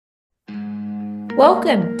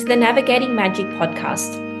Welcome to the Navigating Magic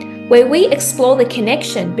podcast, where we explore the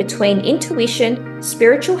connection between intuition,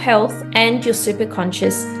 spiritual health, and your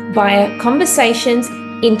superconscious via conversations,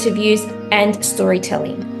 interviews, and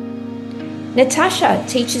storytelling. Natasha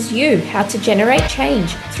teaches you how to generate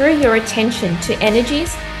change through your attention to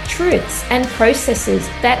energies, truths, and processes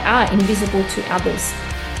that are invisible to others.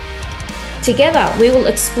 Together, we will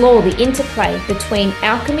explore the interplay between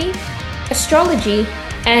alchemy, astrology,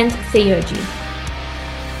 and theurgy.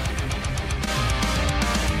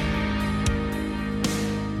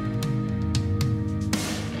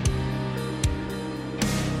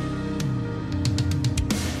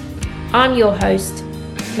 I'm your host,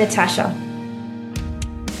 Natasha.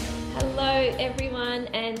 Hello, everyone,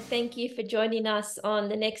 and thank you for joining us on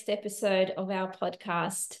the next episode of our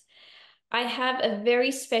podcast. I have a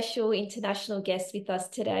very special international guest with us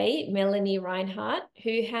today, Melanie Reinhart,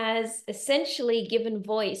 who has essentially given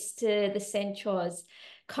voice to the centaurs,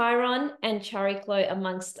 Chiron and Chariklo,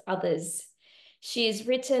 amongst others. She has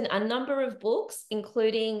written a number of books,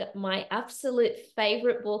 including my absolute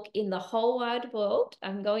favorite book in the whole wide world.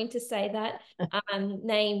 I'm going to say that,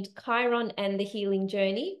 named Chiron and the Healing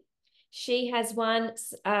Journey. She has won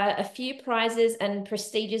a few prizes and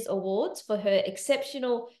prestigious awards for her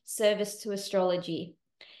exceptional service to astrology.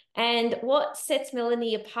 And what sets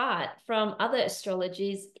Melanie apart from other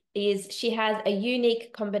astrologers is she has a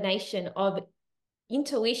unique combination of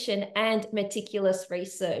intuition and meticulous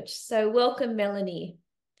research. So welcome, Melanie.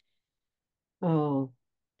 Oh,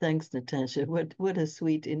 thanks, Natasha. What a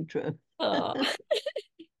sweet intro. Oh.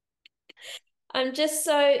 I'm just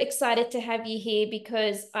so excited to have you here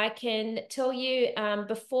because I can tell you,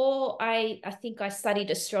 before I think I studied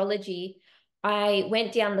astrology, I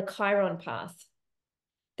went down the Chiron path.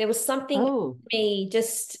 There was something in Oh, me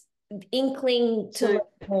just inkling to learn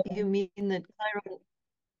so more, you mean that Chiron?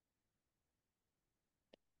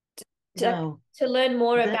 to, Wow, to learn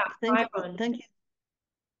more that about thank you, Chiron.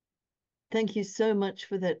 thank you so much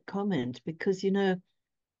for that comment because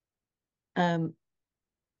um,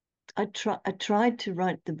 I tried to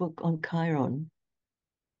write the book on Chiron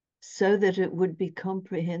so that it would be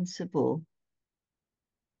comprehensible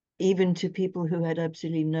even to people who had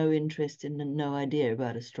absolutely no interest in and no idea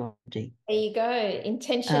about astrology. There you go,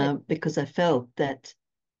 intention. Because I felt that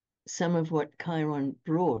some of what Chiron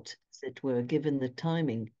brought, as it were, given the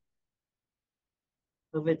timing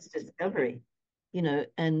of its discovery,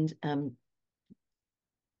 and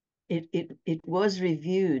it was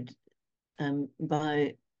reviewed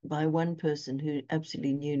by one person who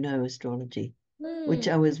absolutely knew no astrology, which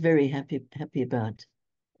I was very happy about.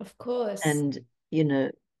 Of course. And you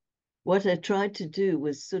know, what I tried to do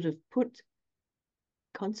was sort of put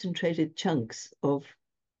concentrated chunks of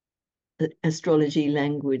astrology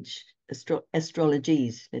language,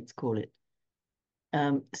 astrologies, let's call it,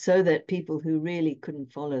 so that people who really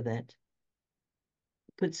couldn't follow that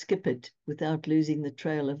could skip it without losing the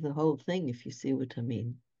trail of the whole thing, if you see what I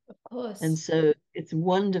mean. Of And course. so it's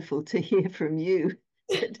wonderful to hear from you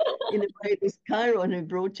that in a way it was Chiron who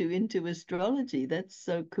brought you into astrology. That's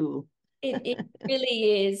so cool. It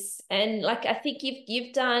really is. And like I think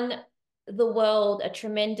you've done the world a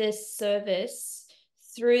tremendous service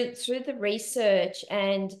through the research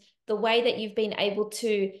and the way that you've been able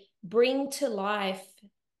to bring to life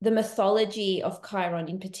the mythology of Chiron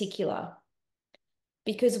in particular,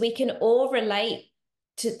 because we can all relate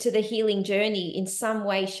to the healing journey in some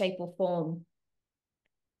way, shape, or form.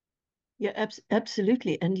 Yeah,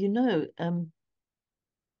 absolutely. And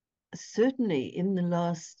certainly in the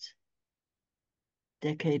last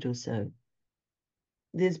decade or so,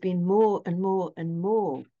 there's been more and more and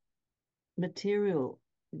more material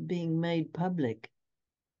being made public,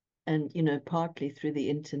 and partly through the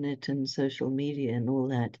internet and social media and all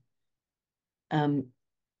that,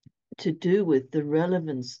 to do with the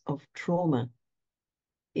relevance of trauma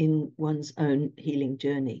in one's own healing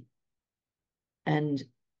journey. And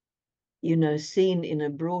seen in a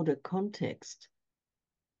broader context,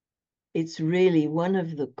 it's really one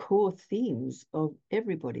of the core themes of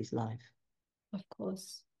everybody's life, Of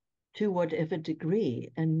course. to whatever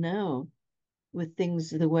degree. And now, with things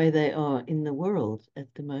the way they are in the world at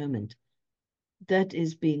the moment, that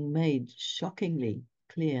is being made shockingly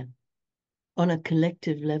clear on a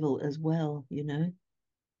collective level as well,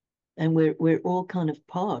 and we're all kind of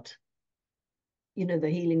part. The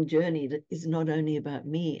healing journey that is not only about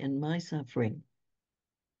me and my suffering.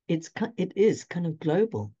 It is kind of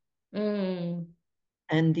global, Mm,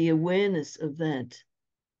 and the awareness of that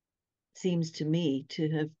seems to me to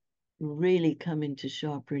have really come into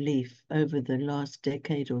sharp relief over the last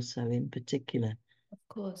decade or so in particular, of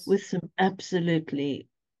course. with some absolutely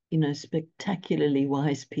spectacularly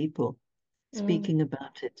wise people speaking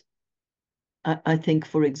about it. I think,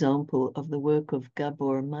 for example, of the work of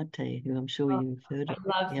Gabor Mate, who I'm sure Oh, you've heard I of.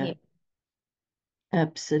 love Yeah, him.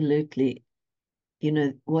 absolutely.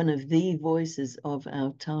 One of the voices of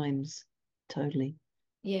our times, totally.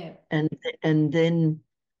 Yeah. And and then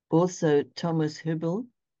also Thomas Hübel,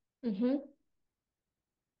 Mm-hmm.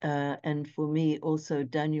 and for me also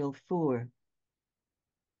Daniel Foer,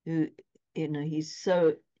 who he's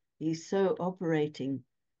so operating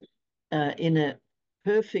in a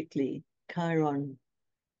perfectly Chiron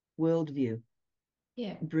worldview,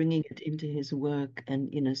 Yeah. bringing it into his work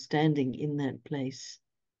and standing in that place,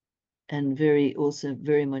 and also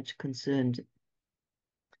very much concerned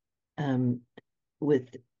um,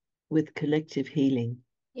 with collective healing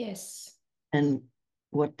Yes. and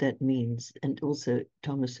what that means. And also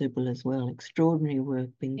Thomas Hübel as well. Extraordinary work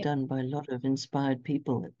being Yeah. done by a lot of inspired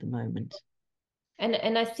people at the moment.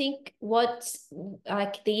 And I think what's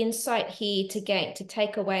like the insight here to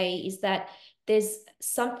take away is that there's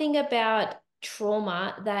something about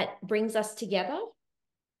trauma that brings us together,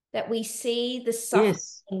 that we see the Yes,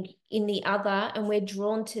 suffering in the other and we're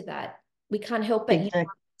drawn to that. We can't help but unite.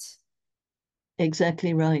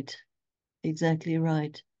 exactly right. Exactly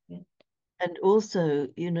right. Yeah. And also,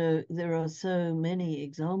 there are so many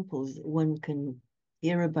examples that one can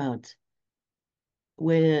hear about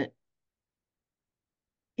where,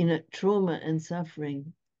 trauma and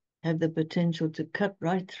suffering have the potential to cut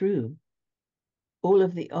right through all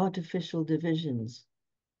of the artificial divisions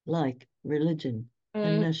like religion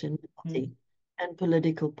and Mm. nationality and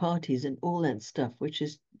political parties and all that stuff, which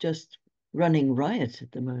is just running riot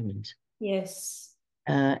at the moment. Yes.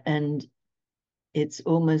 And it's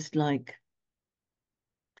almost like,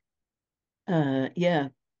 yeah,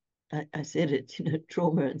 I said it,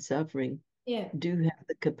 trauma and suffering Yeah. do have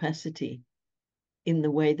the capacity in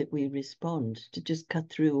the way that we respond to just cut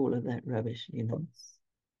through all of that rubbish.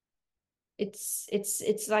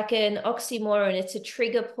 It's like an oxymoron. It's a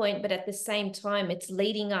trigger point, but at the same time, it's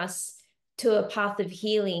leading us to a path of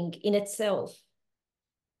healing in itself.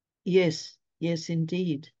 Yes, yes,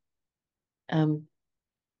 indeed. Um,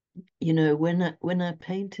 when I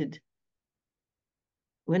painted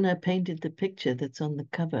the picture that's on the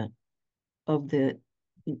cover of the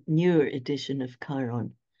newer edition of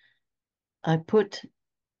Chiron, I put,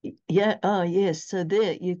 yeah, yes. So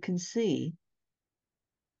there you can see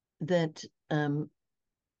that,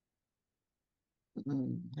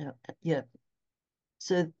 yeah.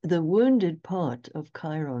 So the wounded part of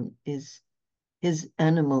Chiron is his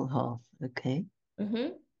animal half, okay?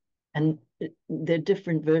 Mm-hmm. And there are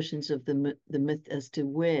different versions of the myth as to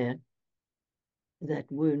where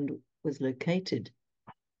that wound was located,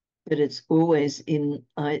 but it's always in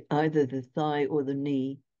either the thigh or the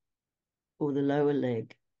knee or the lower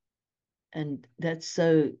leg. And that's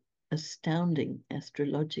so astounding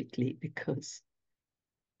astrologically because,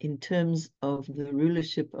 in terms of the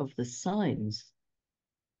rulership of the signs,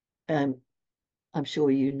 um, I'm sure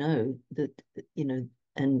you know that,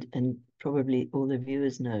 and probably all the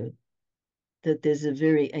viewers know that there's a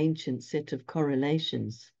very ancient set of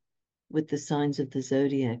correlations with the signs of the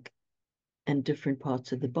zodiac and different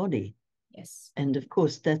parts of the body. Yes. And of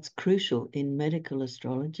course, that's crucial in medical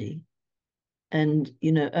astrology. And,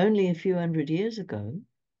 only a few hundred years ago,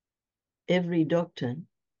 every doctor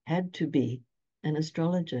had to be an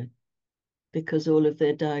astrologer because all of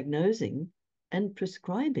their diagnosing and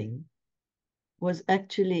prescribing was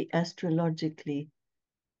actually astrologically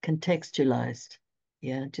contextualized.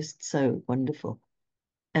 Yeah, just so wonderful.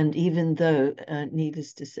 And even though,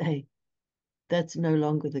 needless to say, that's no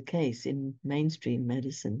longer the case in mainstream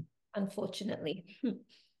medicine. Unfortunately.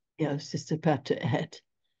 Yeah, I was just about to add.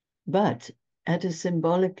 But at a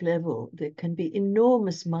symbolic level, there can be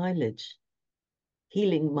enormous mileage,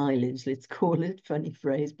 healing mileage, let's call it, funny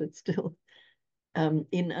phrase, but still,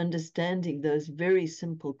 in understanding those very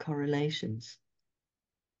simple correlations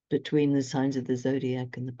between the signs of the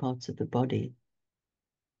zodiac and the parts of the body.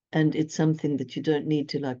 And it's something that you don't need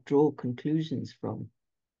to like draw conclusions from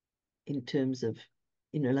in terms of,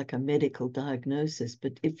 like a medical diagnosis.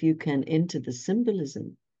 But if you can enter the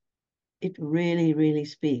symbolism, it really, really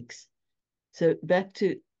speaks. So back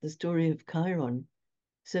to the story of Chiron.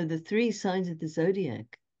 So the three signs of the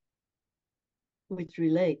zodiac, which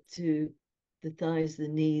relate to the thighs, the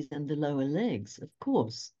knees, and the lower legs, of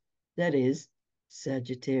course, that is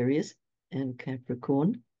Sagittarius and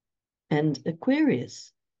Capricorn and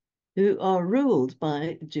Aquarius, who are ruled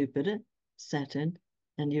by Jupiter, Saturn,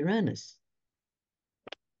 and Uranus.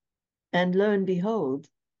 And lo and behold,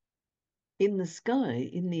 in the sky,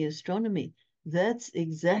 in the astronomy, that's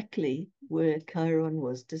exactly where Chiron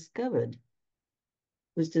was discovered.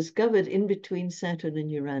 Was discovered in between Saturn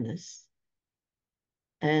and Uranus,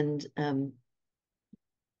 and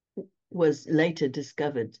was later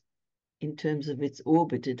discovered in terms of its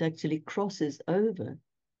orbit. It actually crosses over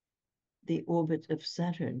the orbit of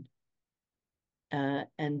Saturn,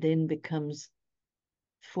 and then becomes,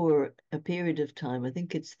 for a period of time, I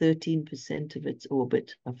think it's 13% of its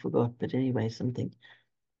orbit, I forgot, but anyway, something.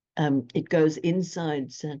 It goes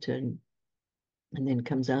inside Saturn and then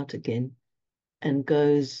comes out again and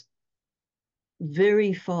goes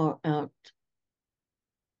very far out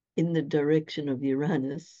in the direction of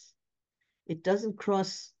Uranus. It doesn't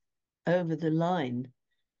cross over the line.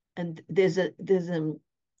 And there's a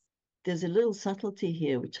little subtlety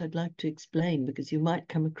here which I'd like to explain, because you might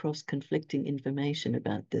come across conflicting information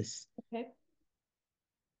about this. Okay.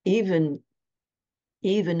 Even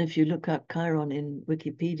if you look up Chiron in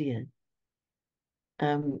Wikipedia,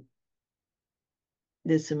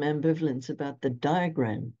 there's some ambivalence about the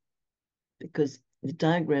diagram, because the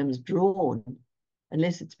diagram's drawn,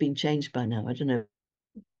 unless it's been changed by now, I don't know,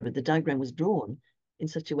 but the diagram was drawn in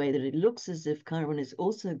such a way that it looks as if Chiron is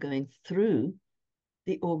also going through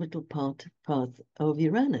the orbital path of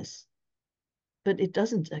Uranus. But it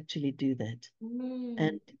doesn't actually do that.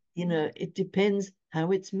 And, it depends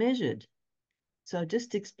how it's measured. So I'll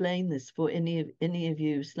just explain this for any of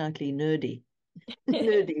you slightly nerdy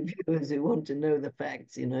viewers who want to know the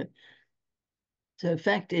facts. So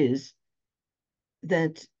fact is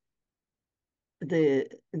that the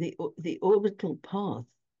orbital path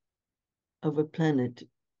of a planet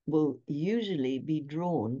will usually be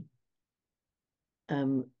drawn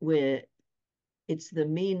where it's the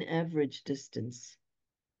mean average distance.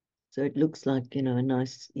 So it looks like, a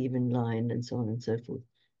nice even line and so on and so forth.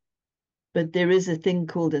 But there is a thing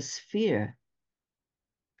called a sphere.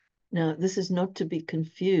 Now, this is not to be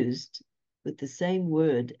confused with the same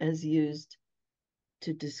word as used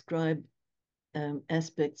to describe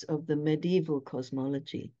aspects of the medieval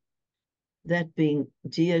cosmology, that being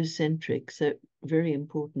geocentric. So very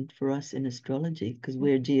important for us in astrology, because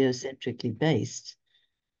we're geocentrically based.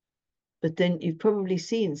 But then you've probably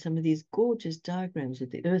seen some of these gorgeous diagrams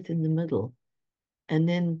with the Earth in the middle, and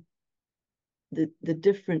then the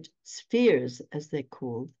different spheres, as they're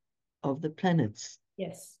called, of the planets.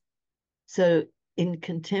 Yes. So in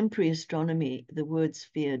contemporary astronomy, the word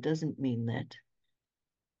sphere doesn't mean that.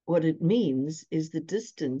 What it means is the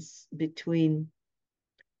distance between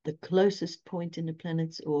the closest point in a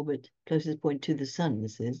planet's orbit, closest point to the sun,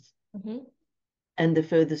 this is, and the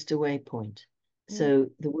furthest away point. So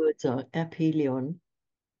the words are aphelion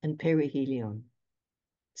and perihelion.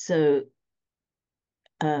 So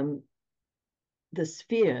the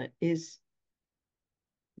sphere is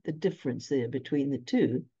the difference there between the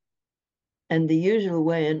two. And the usual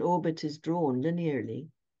way an orbit is drawn linearly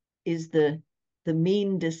is the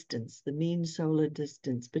mean distance, the mean solar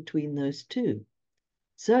distance between those two.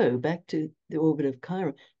 So back to the orbit of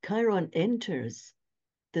Chiron. Chiron enters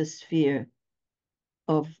the sphere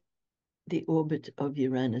of the orbit of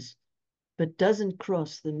Uranus, but doesn't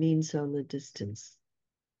cross the mean solar distance.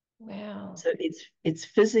 Wow. So it's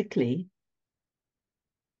physically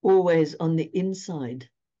always on the inside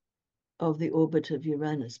of the orbit of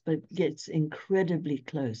Uranus, but gets incredibly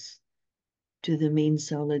close to the mean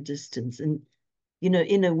solar distance. And,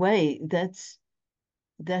 in a way, that's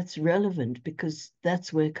relevant, because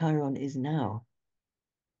that's where Chiron is now.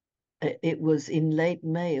 It was in late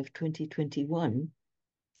May of 2021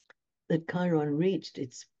 that Chiron reached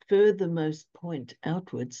its furthermost point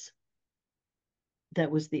outwards.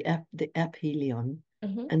 That was the aphelion.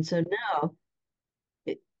 And so now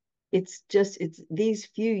it's these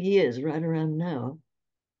few years right around now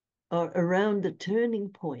are around the turning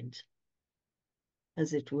point,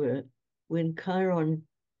 as it were, when Chiron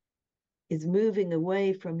is moving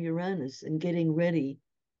away from Uranus and getting ready,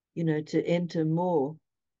 to enter more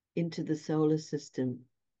into the solar system,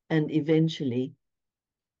 and eventually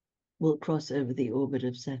will cross over the orbit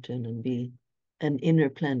of Saturn and be an inner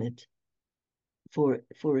planet for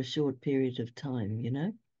a short period of time.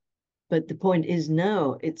 But the point is,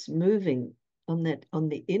 now it's moving on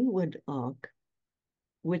the inward arc,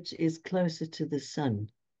 which is closer to the sun.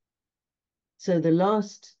 So the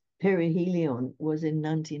last perihelion was in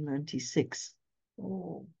 1996,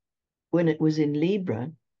 when it was in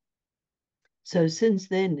Libra. So since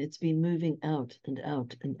then, it's been moving out and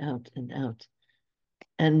out and out and out.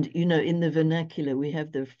 And, in the vernacular, we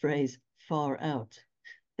have the phrase far out.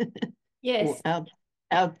 Or Yes.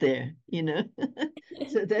 out there.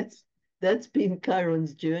 So that's been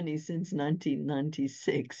Chiron's journey since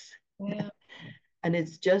 1996. Wow. And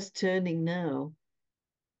it's just turning now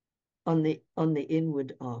on the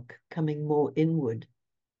inward arc, coming more inward.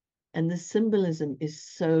 And the symbolism is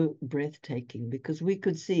so breathtaking because we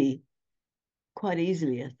could see quite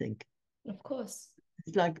easily, I think. Of course.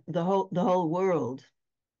 It's like the whole world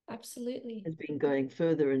Absolutely. has been going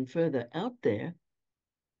further and further out there.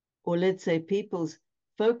 Or let's say people's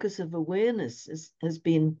focus of awareness has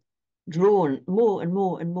been drawn more and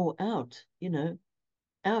more and more out,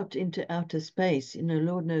 out into outer space,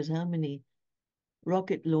 Lord knows how many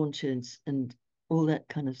rocket launches and all that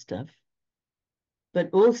kind of stuff. But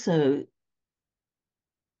also,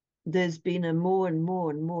 there's been a more and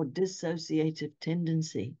more and more dissociative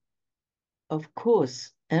tendency, of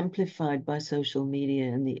course, amplified by social media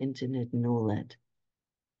and the internet and all that.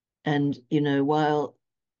 And,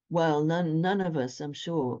 while none of us, I'm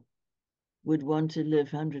sure, would want to live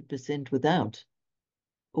 100% without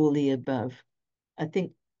all the above, I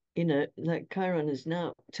think, like Chiron is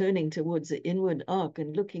now turning towards the inward arc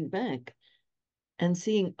and looking back and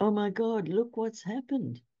seeing, oh my God, look what's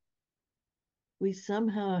happened. We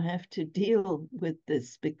somehow have to deal with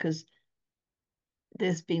this because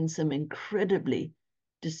there's been some incredibly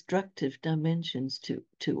destructive dimensions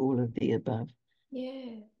to all of the above,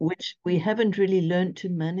 Yeah. which we haven't really learned to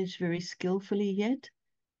manage very skillfully yet.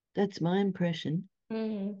 That's my impression.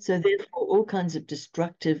 Mm. So therefore, all kinds of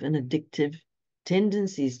destructive and addictive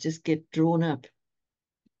tendencies just get drawn up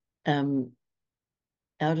um,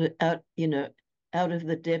 out of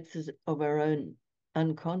the depths of our own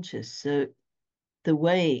unconscious. So the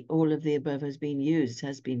way all of the above has been used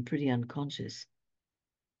has been pretty unconscious.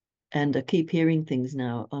 And I keep hearing things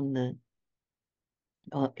now on the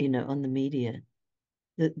media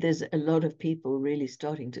that there's a lot of people really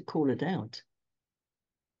starting to call it out.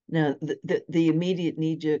 Now, the immediate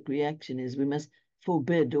knee-jerk reaction is we must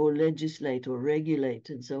forbid or legislate or regulate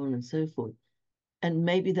and so on and so forth. And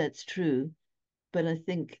maybe that's true, but I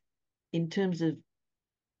think in terms of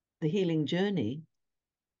the healing journey,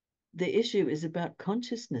 the issue is about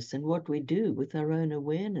consciousness and what we do with our own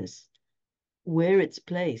awareness, where it's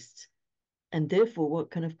placed, and therefore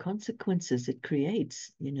what kind of consequences it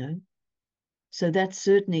creates. So that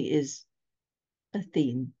certainly is a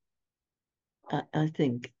theme, I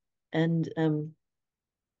think. And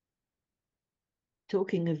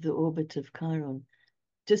talking of the orbit of Chiron,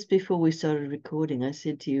 just before we started recording, I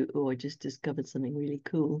said to you, "Oh, I just discovered something really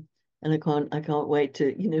cool, and I can't wait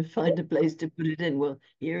to, find a place to put it in." Well,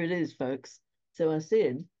 here it is, folks. So I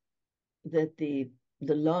said that the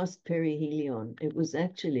last perihelion, it was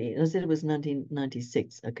actually, I said it was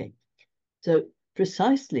 1996. Okay, so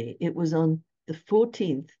precisely, it was on the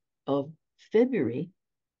 14th of February,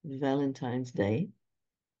 Valentine's Day,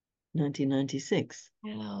 1996.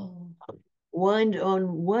 Wow. Wind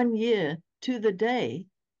on 1 year to the day,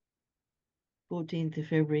 14th of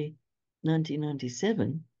February,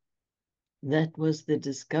 1997. That was the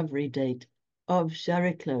discovery date of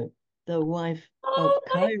Chariclo, the wife of Oh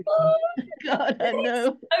my Chiron. God. God, I That is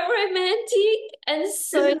know. so romantic and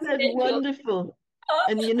so Isn't that special. wonderful? Oh,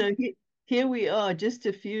 And here we are, just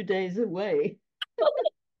a few days away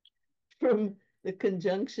from the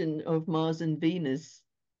conjunction of Mars and Venus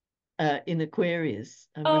in Aquarius.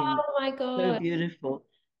 I mean, oh my so God. beautiful.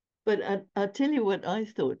 But I'll tell you what I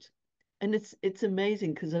thought. And it's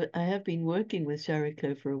amazing because I have been working with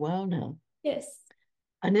Chariclo for a while now. Yes.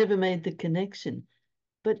 I never made the connection,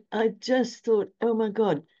 but I just thought, oh my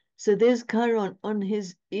God. So there's Chiron on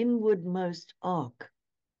his inwardmost arc.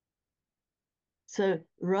 So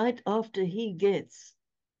right after he gets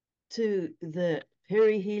to the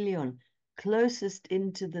perihelion, closest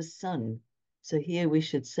into the sun. So here we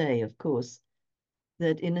should say, of course,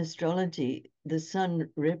 that in astrology, the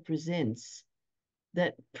sun represents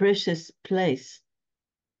that precious place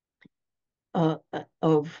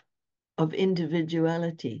of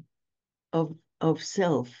individuality, of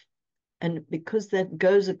self. And because that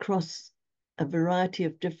goes across a variety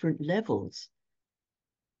of different levels,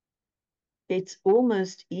 it's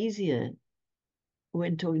almost easier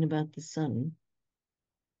when talking about the sun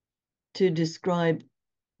to describe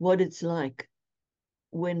what it's like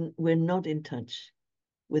when we're not in touch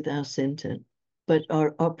with our center, but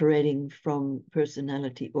are operating from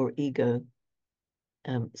personality or ego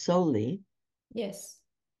solely. Yes.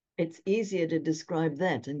 It's easier to describe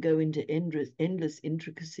that and go into endless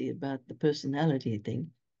intricacy about the personality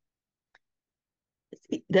thing.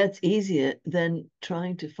 That's easier than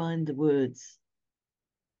trying to find the words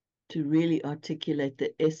to really articulate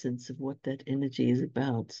the essence of what that energy is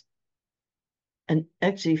about. And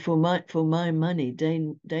actually, for my money,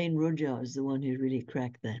 Dane Rudhyar is the one who really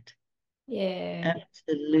cracked that. Yeah.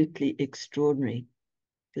 Absolutely extraordinary.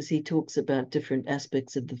 because he talks about different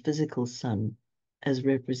aspects of the physical sun as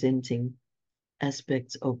representing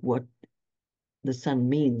aspects of what the sun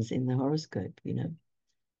means in the horoscope, you know.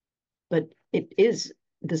 But it is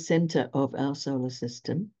the center of our solar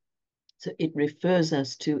system. So it refers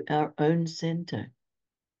us to our own center.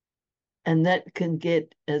 And that can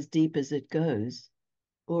get as deep as it goes,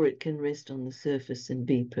 or it can rest on the surface and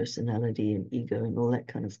be personality and ego and all that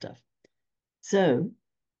kind of stuff. So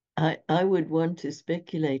I would want to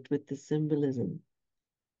speculate with the symbolism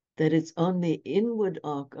that it's on the inward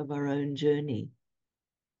arc of our own journey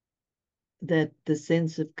that the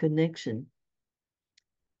sense of connection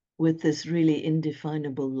with this really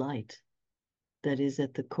indefinable light that is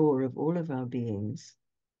at the core of all of our beings,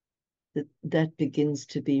 that begins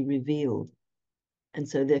to be revealed. And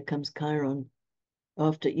so there comes Chiron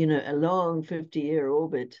after, you know, a long 50-year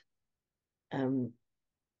orbit,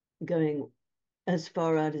 going as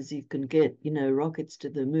far out as you can get. You know, rockets to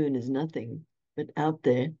the moon is nothing, but out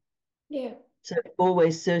there. Yeah. So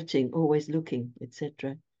always searching, always looking,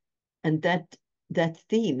 etc. And that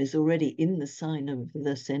theme is already in the sign of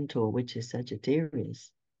the centaur, which is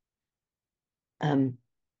Sagittarius.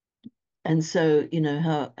 And so, you know,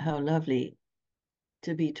 how lovely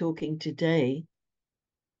to be talking today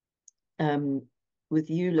with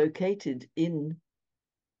you located in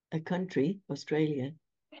a country, Australia,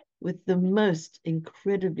 with the most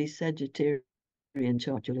incredibly Sagittarian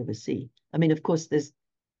chart you'll ever see. I mean, of course, there's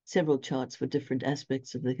several charts for different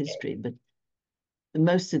aspects of the history, but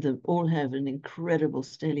most of them all have an incredible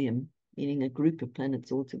stellium, meaning a group of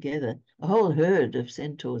planets all together, a whole herd of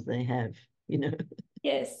centaurs they have, you know.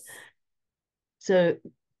 Yes. So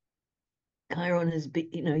Chiron has been,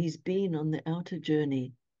 you know, he's been on the outer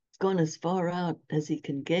journey. He's gone as far out as he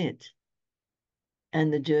can get,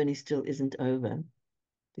 and the journey still isn't over,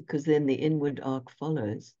 because then the inward arc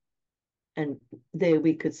follows. And there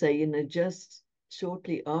we could say, you know, just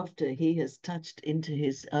shortly after he has touched into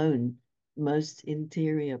his own most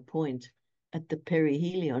interior point at the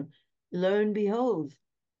perihelion, lo and behold,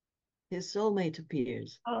 his soulmate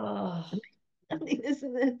appears. Oh, I mean,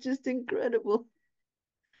 isn't that just incredible?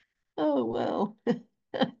 Oh, wow.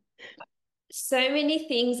 so many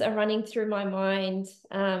things are running through my mind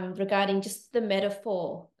regarding just the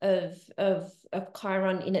metaphor of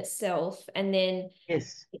Chiron in itself, and then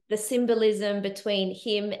Yes, the symbolism between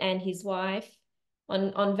him and his wife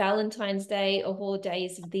on Valentine's Day of all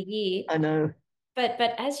days of the year. I know. But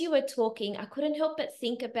as you were talking, I couldn't help but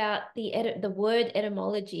think about the word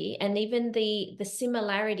etymology and even the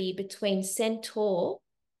similarity between centaur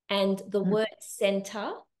and the Mm. word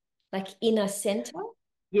center, like inner center.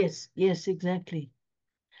 Yes, yes, exactly.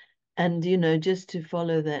 And, you know, just to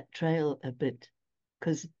follow that trail a bit,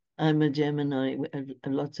 because I'm a Gemini,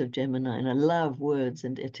 lots of Gemini, and I love words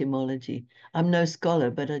and etymology. I'm no scholar,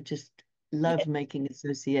 but I just Yeah. love making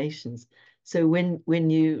associations. So when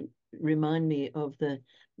you remind me of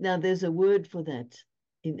now there's a word for that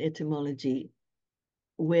in etymology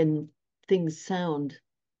when things sound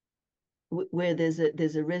where there's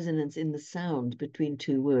a resonance in the sound between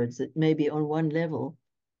two words that maybe on one level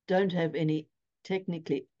don't have any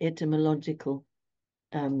technically etymological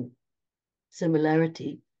um,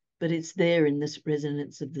 similarity, but it's there in this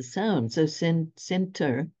resonance of the sound. So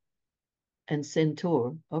center and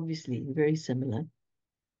centaur, obviously very similar.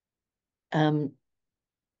 Um,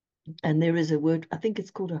 and there is a word, I think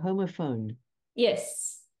it's called a homophone.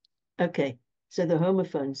 Yes. Okay, so the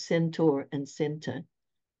homophone, centaur and center.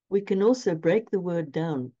 We can also break the word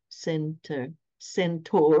down, centaur,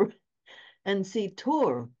 and see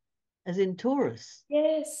tor, as in Taurus.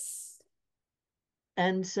 Yes.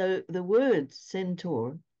 And so the word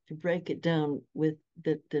centaur, to break it down with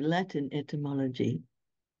the Latin etymology,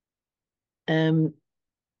 um,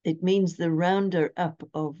 it means the rounder up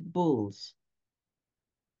of bulls,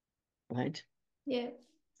 right? Yeah.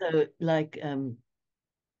 So, like,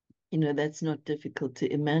 you know, that's not difficult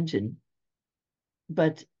to imagine,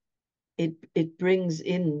 but it brings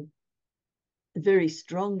in very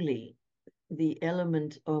strongly the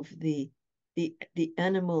element of the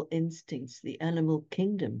animal instincts, the animal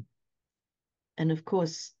kingdom, and of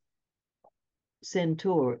course,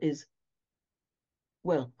 centaur is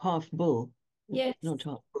well half bull, Yes. not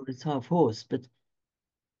half bull, it's half horse. But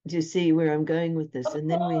do you see where I'm going with this? Of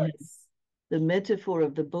And then we have course. the metaphor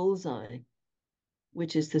of the bullseye,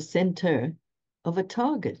 which is the center of a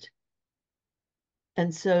target.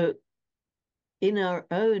 And so, in our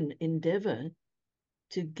own endeavor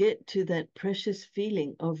to get to that precious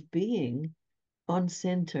feeling of being on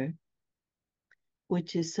center,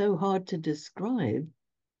 which is so hard to describe,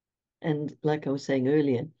 and like I was saying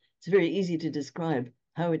earlier, it's very easy to describe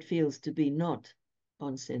how it feels to be not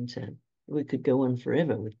on center. We could go on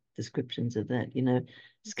forever with descriptions of that,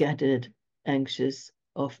 scattered, anxious,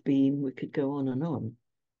 off beam. We could go on and on.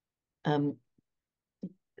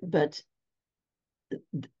 But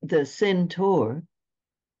the centaur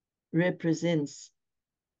represents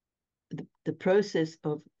the process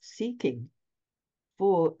of seeking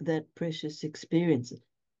for that precious experience,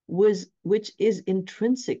 which is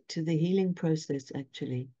intrinsic to the healing process,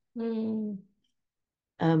 actually.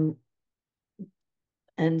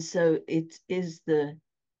 And so it is the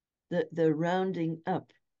rounding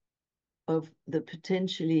up of the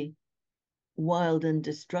potentially wild and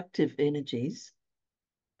destructive energies,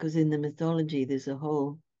 because in the mythology there's a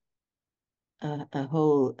whole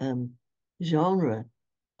genre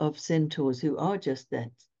of centaurs who are just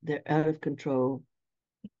that. They're out of control,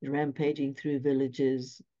 rampaging through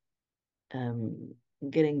villages,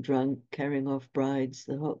 getting drunk, carrying off brides,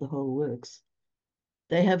 the whole works.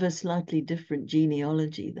 They have a slightly different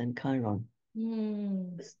genealogy than Chiron.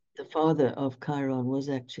 The father of Chiron was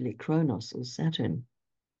actually Kronos, or Saturn,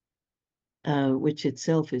 which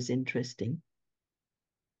itself is interesting.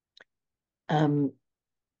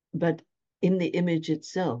 But in the image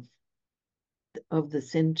itself of the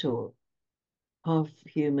centaur, half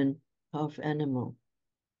human, half animal.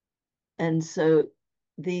 And so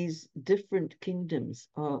these different kingdoms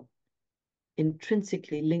are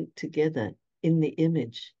intrinsically linked together in the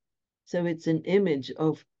image. So it's an image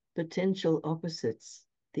of potential opposites,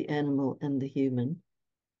 the animal and the human.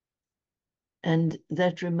 And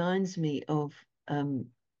that reminds me of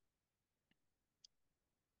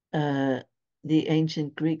the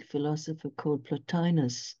ancient Greek philosopher called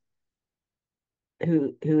Plotinus,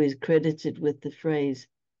 who is credited with the phrase,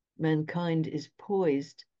 mankind is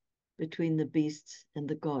poised between the beasts and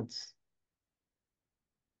the gods.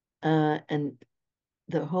 And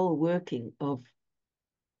the whole working of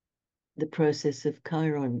the process of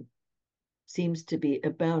Chiron seems to be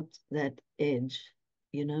about that edge,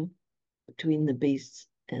 between the beasts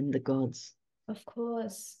and the gods. Of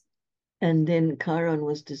course. And then Chiron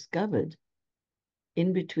was discovered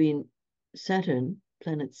in between Saturn,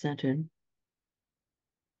 planet Saturn,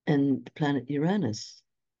 and the planet Uranus.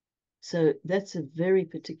 So that's a very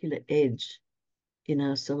particular edge in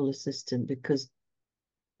our solar system, because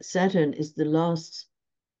Saturn is the last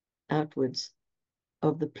outwards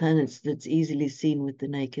of the planets that's easily seen with the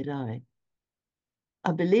naked eye.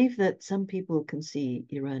 I believe that some people can see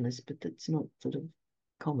Uranus, but that's not sort of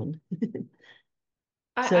common.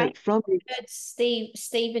 I heard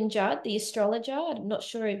Stephen Judd, the astrologer. I'm not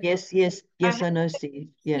sure if yes, I know Steve.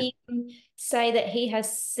 Yeah. him say that he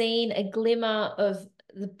has seen a glimmer of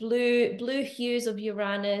the blue hues of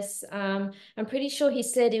Uranus. I'm pretty sure he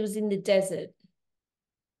said it was in the desert.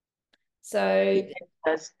 So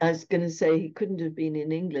Yeah, I was going to say he couldn't have been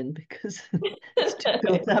in England because it's too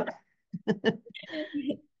built up.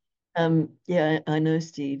 Yeah, I know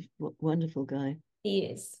Steve, wonderful guy. He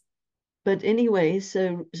is. But anyway,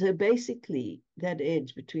 so basically that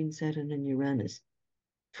edge between Saturn and Uranus,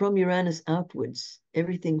 from Uranus outwards,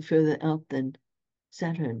 everything further out than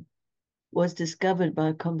Saturn, was discovered by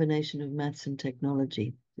a combination of maths and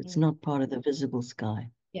technology. It's not part of the visible sky.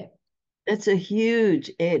 Yeah. That's a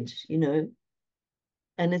huge edge, and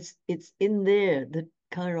it's in there that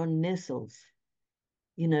Chiron nestles,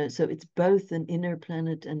 so it's both an inner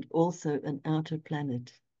planet and also an outer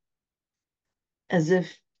planet, as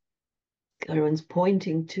if Chiron's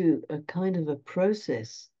pointing to a kind of a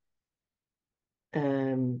process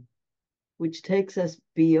which takes us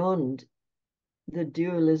beyond the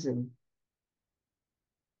dualism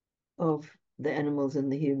of the animals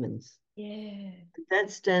and the humans. Yeah.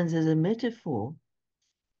 That stands as a metaphor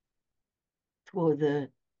for the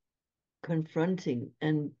confronting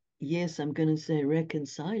and, yes, I'm going to say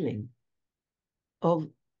reconciling of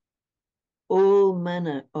all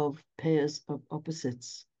manner of pairs of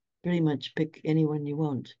opposites. Pretty much pick anyone you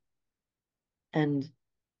want. And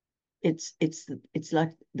it's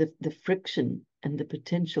like the friction and the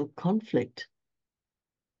potential conflict,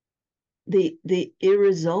 the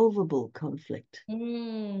irresolvable conflict,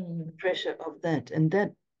 the pressure of that. And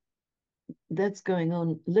that's going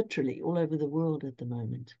on literally all over the world at the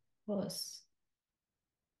moment. Of course.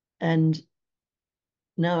 And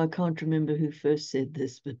now I can't remember who first said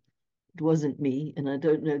this, but it wasn't me, and I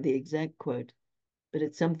don't know the exact quote, but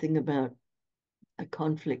it's something about a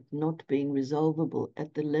conflict not being resolvable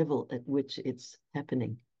at the level at which it's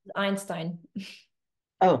happening. Einstein.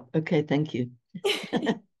 Oh, okay, thank you.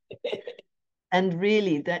 And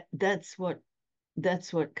really, that's what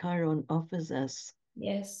Chiron offers us.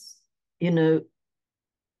 Yes.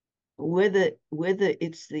 Whether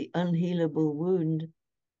it's the unhealable wound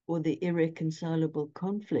or the irreconcilable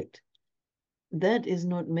conflict, that is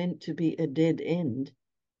not meant to be a dead end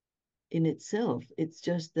in itself. It's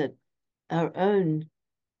just that our own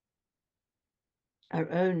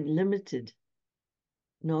limited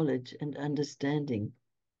knowledge and understanding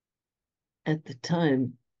at the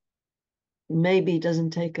time maybe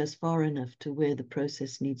doesn't take us far enough to where the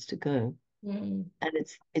process needs to go. Mm. And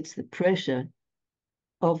it's the pressure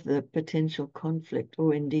of the potential conflict,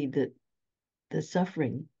 or indeed the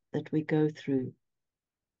suffering that we go through,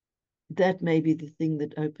 that may be the thing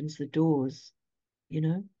that opens the doors, you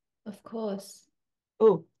know? Of course.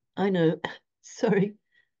 Oh, I know. Sorry.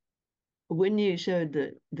 When you showed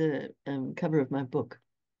the cover of my book,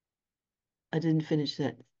 I didn't finish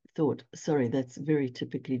that thought. Sorry, that's very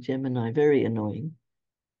typically Gemini, very annoying.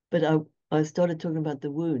 But I started talking about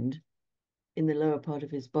the wound in the lower part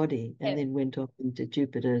of his body and Yeah. then went off into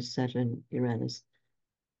Jupiter, Saturn, Uranus.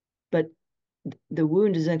 But the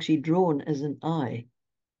wound is actually drawn as an eye.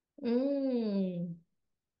 Mm.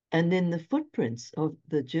 And then the footprints of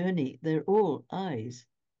the journey, they're all eyes.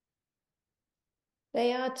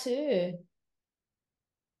 They are too.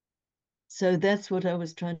 So that's what I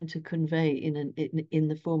was trying to convey in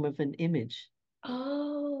the form of an image.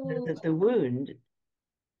 Oh, That the wound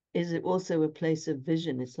is also a place of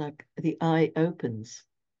vision. It's like the eye opens.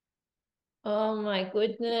 oh my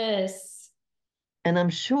goodness. And I'm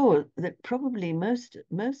sure that probably most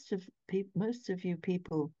of you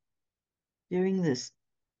people doing this,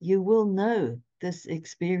 you will know this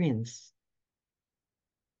experience.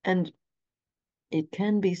 And it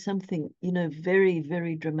can be something, very,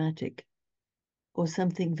 very dramatic, or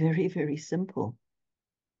something very, very simple.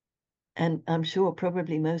 And I'm sure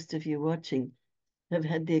probably most of you watching have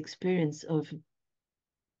had the experience of,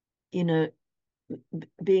 you know,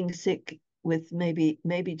 being sick with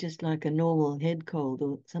maybe just like a normal head cold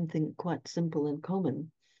or something quite simple and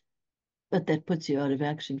common, but that puts you out of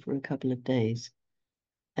action for a couple of days.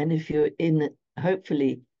 And if you're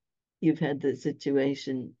hopefully you've had the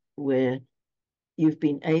situation where you've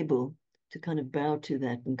been able to kind of bow to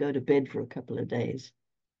that and go to bed for a couple of days.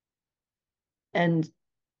 And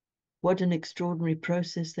what an extraordinary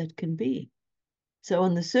process that can be. So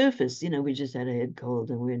on the surface, we just had a head cold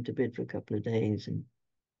and we went to bed for a couple of days and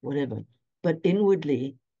whatever. But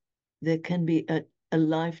inwardly, there can be a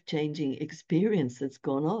life-changing experience that's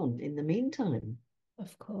gone on in the meantime.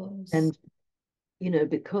 Of course. And,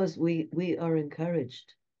 because we are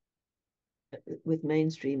encouraged with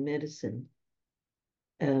mainstream medicine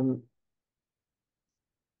um,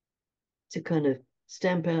 to kind of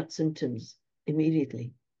stamp out symptoms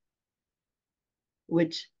immediately,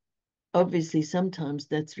 which obviously sometimes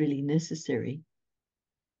that's really necessary.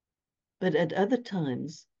 But at other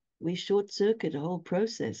times, we short circuit a whole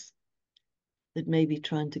process that may be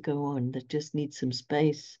trying to go on, that just needs some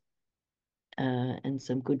space and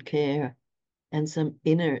some good care and some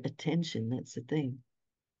inner attention. That's the thing.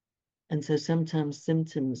 And so sometimes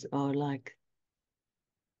symptoms are like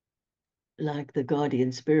the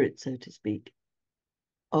guardian spirit, so to speak,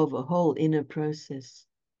 of a whole inner process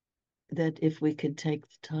that, if we can take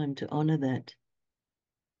the time to honor that,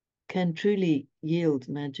 can truly yield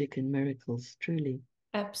magic and miracles, truly.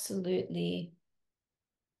 Absolutely.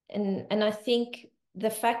 And I think the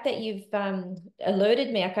fact that you've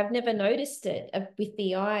alerted me, like I've never noticed it with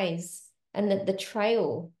the eyes and the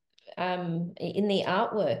trail in the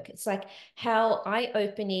artwork. It's like how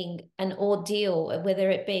eye-opening an ordeal, whether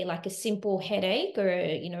it be like a simple headache or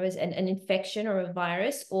as an infection or a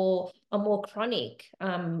virus, or a more chronic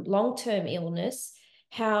long-term illness,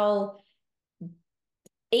 how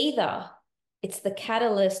either it's the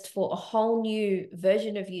catalyst for a whole new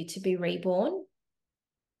version of you to be reborn,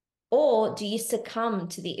 or do you succumb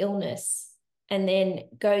to the illness and then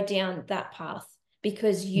go down that path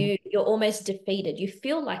because you're almost defeated? You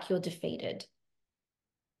feel like you're defeated.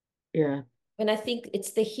 Yeah. And I think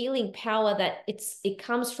it's the healing power that it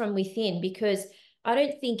comes from within, because I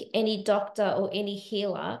don't think any doctor or any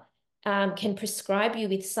healer can prescribe you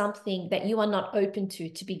with something that you are not open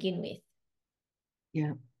to begin with.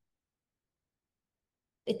 Yeah.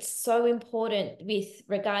 It's so important with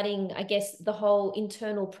regarding, I guess, the whole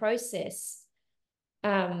internal process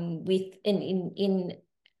with in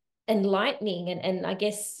enlightening and I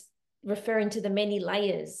guess referring to the many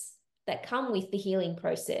layers that come with the healing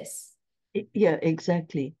process. Yeah,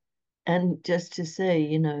 exactly. And just to say,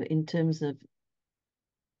 in terms of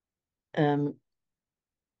um,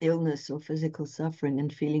 illness or physical suffering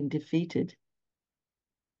and feeling defeated,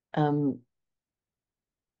 um,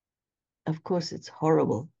 of course, it's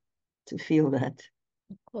horrible to feel that.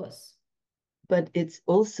 Of course. But it's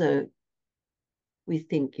also We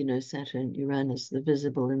think, Saturn, Uranus, the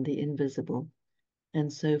visible and the invisible,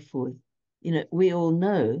 and so forth. We all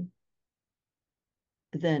know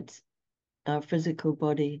that our physical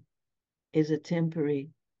body is a temporary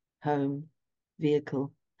home,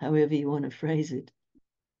 vehicle, however you want to phrase it,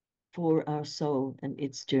 for our soul and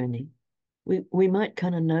its journey. We might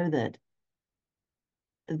kind of know that.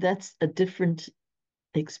 That's a different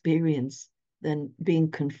experience than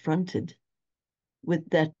being confronted with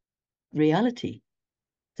that reality.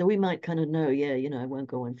 So we might kind of know, yeah, I won't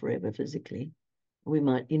go on forever physically. We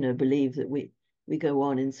might, believe that we go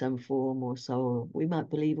on in some form or soul. We might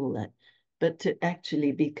believe all that. But to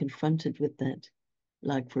actually be confronted with that,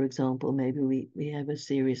 like for example, maybe we have a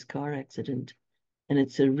serious car accident and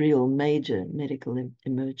it's a real major medical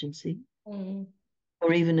emergency,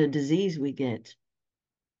 or even a disease we get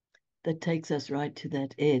that takes us right to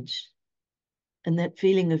that edge. And that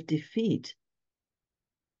feeling of defeat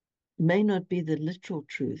may not be the literal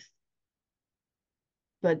truth,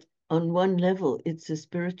 but on one level, it's a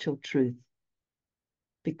spiritual truth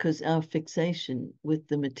because our fixation with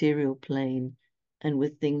the material plane and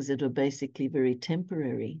with things that are basically very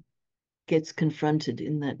temporary gets confronted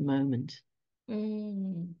in that moment.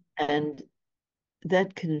 And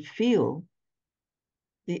that can feel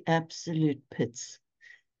the absolute pits.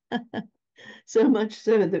 So much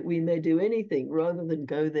so that we may do anything rather than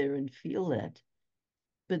go there and feel that.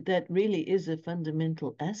 But that really is a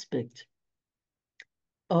fundamental aspect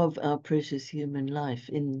of our precious human life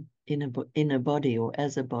in a body or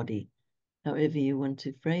as a body, however you want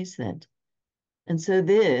to phrase that. And so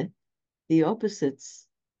there, the opposites,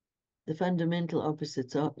 the fundamental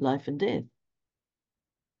opposites are life and death.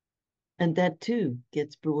 And that too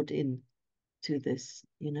gets brought in to this,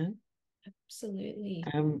 Absolutely.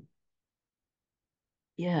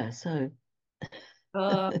 Yeah, so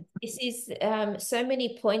This is so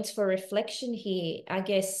many points for reflection here, I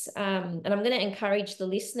guess. And I'm going to encourage the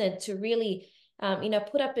listener to really,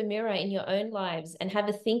 put up a mirror in your own lives and have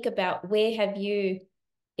a think about where have you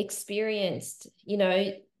experienced,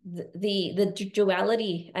 the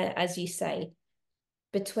duality, as you say,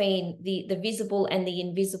 between the visible and the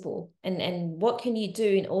invisible, and what can you do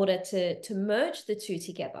in order to merge the two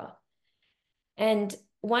together. And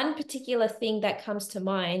one particular thing that comes to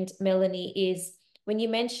mind, Melanie, is when you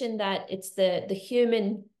mentioned that it's the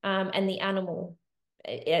human and the animal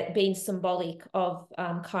being symbolic of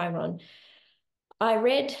Chiron. I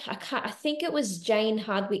read, I think it was Jane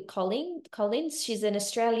Hardwick Collins. She's an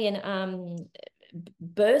Australian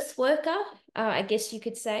birth worker, I guess you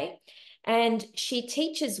could say. And she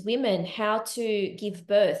teaches women how to give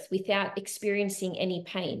birth without experiencing any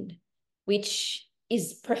pain, which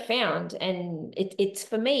is profound. And it's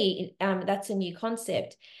for me, that's a new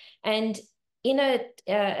concept. And in a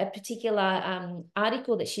particular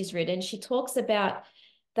article that she's written, she talks about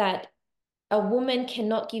that a woman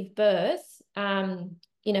cannot give birth,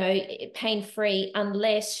 pain-free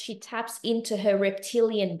unless she taps into her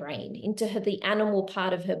reptilian brain, into the animal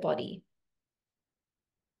part of her body.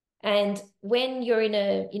 And when you're in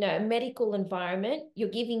a medical environment, you're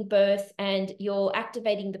giving birth and you're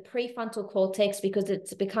activating the prefrontal cortex because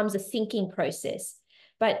it becomes a thinking process.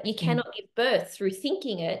 But you cannot give birth through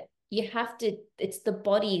thinking it. It's the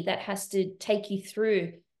body that has to take you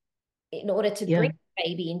through in order to bring the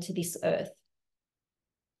baby into this earth.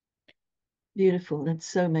 Beautiful. That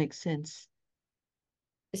so makes sense.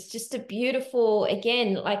 It's just a beautiful,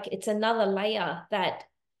 again, like it's another layer that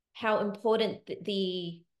how important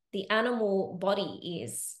the animal body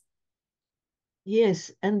is.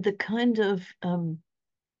 Yes, and the kind of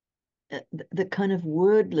the kind of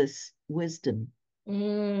wordless wisdom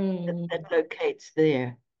that locates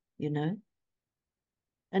there, you know.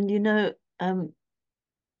 And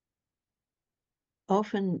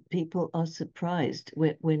often people are surprised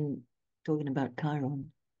when talking about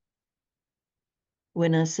Chiron.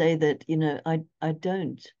 When I say that, I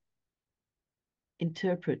don't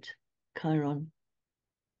interpret Chiron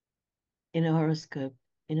in a horoscope,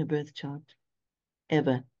 in a birth chart,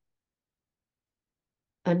 ever,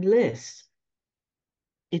 unless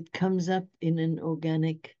it comes up in an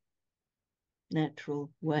organic,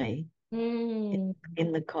 natural way in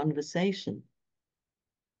the conversation.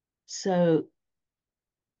 So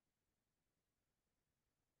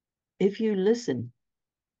if you listen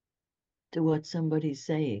to what somebody's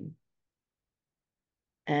saying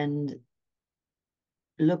and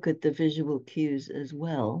look at the visual cues as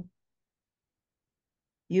well,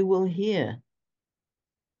 you will hear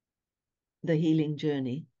the healing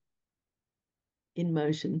journey in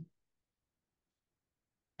motion,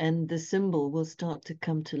 and the symbol will start to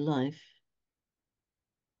come to life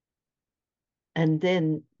And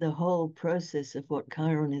then the whole process of what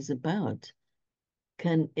Chiron is about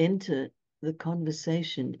can enter the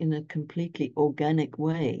conversation in a completely organic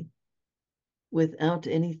way without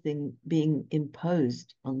anything being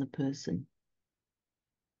imposed on the person.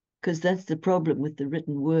 Because that's the problem with the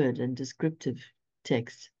written word and descriptive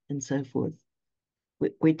text and so forth.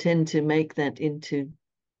 We tend to make that into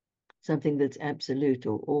something that's absolute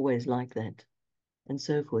or always like that and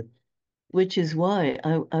so forth, which is why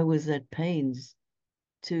I was at pains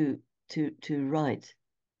to write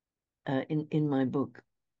in my book,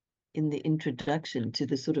 in the introduction to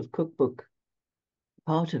the sort of cookbook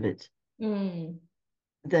part of it,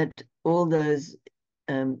 that all those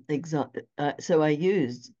so I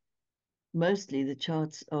used mostly the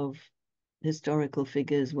charts of historical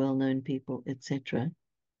figures, well-known people, etc.,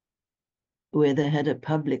 where they had a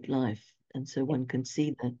public life, and so one can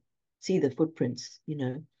see the footprints, you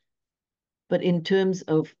know. But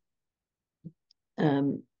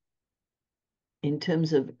um, in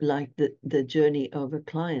terms of like the journey of a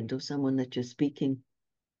client or someone that you're speaking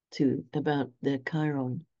to about their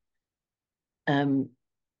Chiron, um,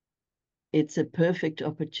 it's a perfect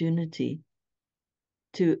opportunity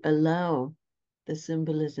to allow the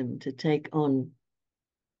symbolism to take on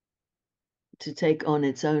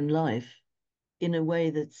its own life in a way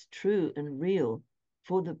that's true and real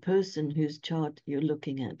for the person whose chart you're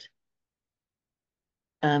looking at.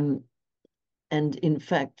 And in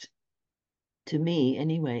fact, to me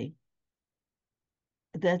anyway,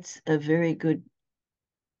 that's a very good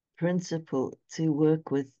principle to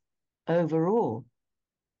work with overall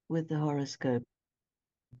with the horoscope.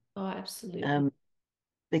 Oh, absolutely.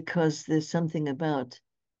 Because there's something about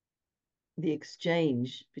the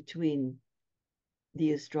exchange between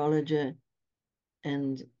the astrologer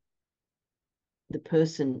and the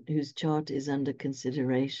person whose chart is under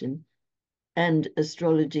consideration and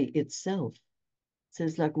astrology itself. So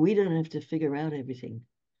it's like we don't have to figure out everything.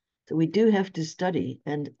 So we do have to study,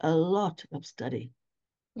 and a lot of study.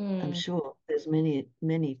 I'm sure there's many,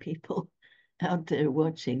 many people out there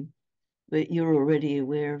watching, but you're already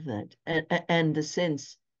aware of that. And the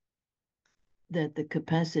sense that the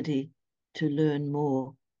capacity to learn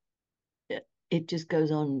more, it just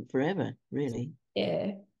goes on forever, really.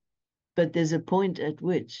 Yeah. But there's a point at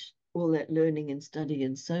which all that learning and study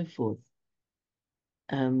and so forth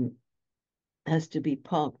has to be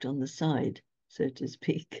parked on the side, so to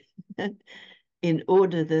speak, in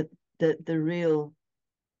order that the real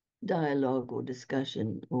dialogue or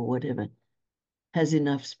discussion or whatever has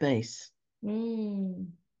enough space.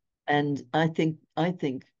 And I think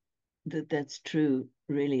that that's true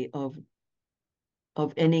really of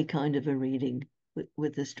any kind of a reading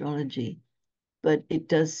with astrology. But it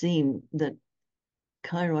does seem that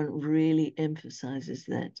Chiron really emphasizes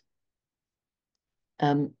that.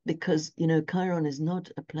 Because, you know, Chiron is not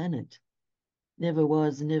a planet, never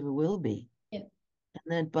was, never will be. Yeah.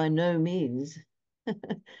 And that by no means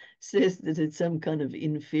says that it's some kind of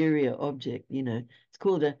inferior object, you know. It's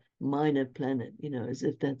called a minor planet, you know, as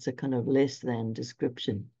if that's a kind of less than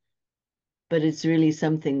description. But it's really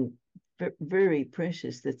something very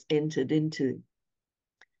precious that's entered into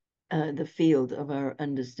the field of our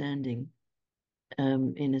understanding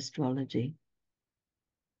in astrology.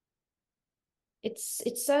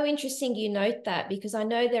 It's so interesting you note that, because I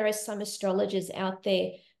know there are some astrologers out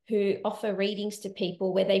there who offer readings to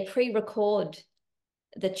people where they pre-record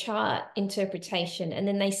the chart interpretation and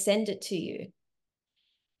then they send it to you.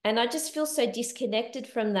 And I just feel so disconnected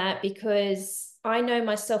from that, because I know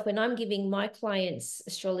myself, when I'm giving my clients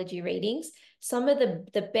astrology readings, some of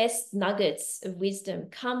the best nuggets of wisdom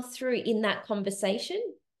come through in that conversation,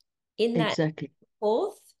 in that Exactly.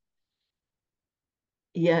 forth.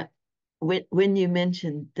 Yeah. When you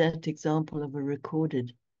mentioned that example of a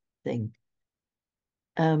recorded thing,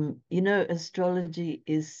 you know, astrology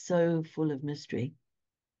is so full of mystery.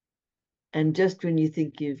 And just when you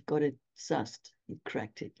think you've got it sussed, you've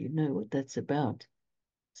cracked it, you know what that's about,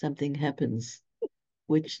 something happens,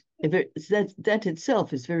 which that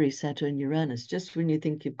itself is very Saturn Uranus. Just when you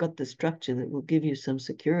think you've got the structure that will give you some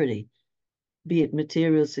security, be it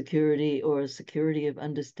material security or a security of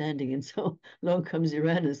understanding, and so along comes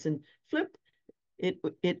Uranus and flip, it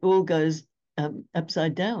all goes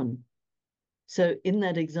upside down. So in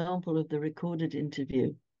that example of the recorded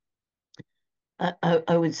interview,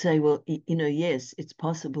 I would say, well, you know, yes, it's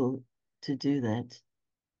possible to do that.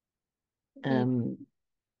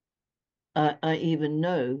 I even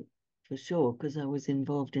know for sure, because I was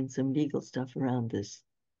involved in some legal stuff around this,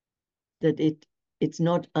 that it's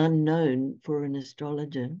not unknown for an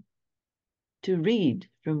astrologer to read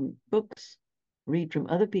from books, read from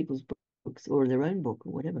other people's books or their own book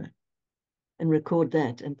or whatever. and record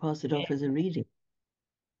that and pass it off as a reading.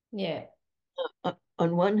 Yeah.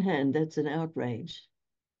 On one hand, that's an outrage.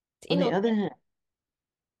 It's On the inauthentic. other hand,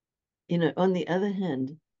 on the other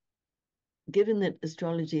hand, given that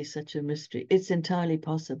astrology is such a mystery, it's entirely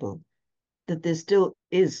possible that there still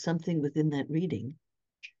is something within that reading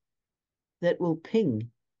that will ping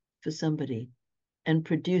for somebody and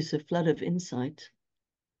produce a flood of insight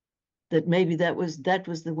that maybe that was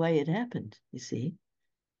the way it happened, you see.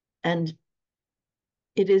 And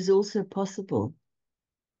it is also possible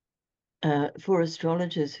for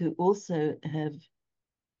astrologers who also have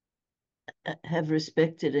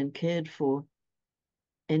respected and cared for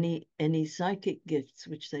any psychic gifts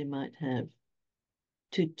which they might have,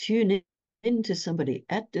 to tune into somebody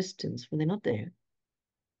at distance when they're not there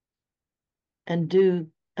and do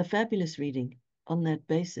a fabulous reading on that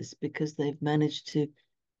basis, because they've managed to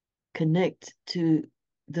connect to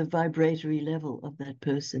the vibratory level of that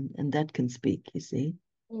person, and that can speak, you see.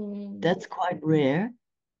 That's quite rare,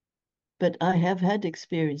 but I have had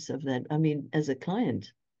experience of that. I mean, as a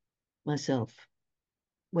client myself,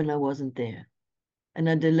 when I wasn't there, and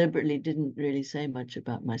I deliberately didn't really say much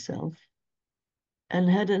about myself, and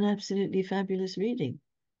had an absolutely fabulous reading.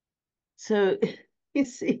 So, you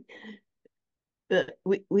see,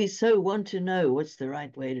 we so want to know what's the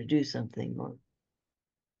right way to do something, or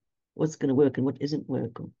what's going to work and what isn't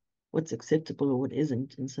work, or what's acceptable or what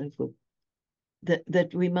isn't, and so forth,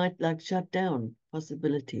 that we might like shut down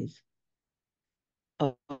possibilities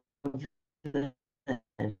of that.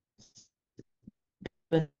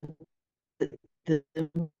 But the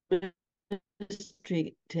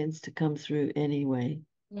mystery tends to come through anyway.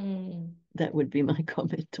 That would be my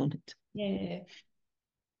comment on it. Yeah.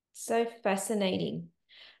 So fascinating.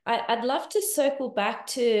 I'd love to circle back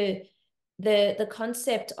to the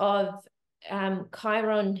concept of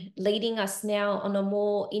Chiron leading us now on a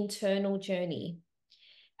more internal journey.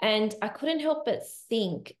 And I couldn't help but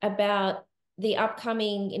think about the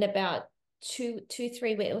upcoming, in about 3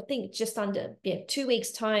 weeks, I think just under 2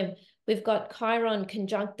 weeks' time, we've got Chiron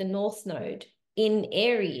conjunct the North Node in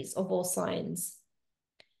Aries of all signs.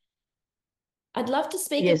 I'd love to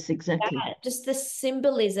speak about Yes, exactly. that, just the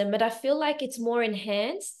symbolism, but I feel like it's more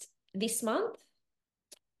enhanced this month.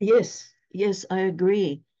 Yes, I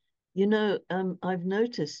agree. I've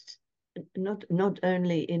noticed, not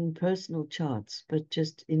only in personal charts, but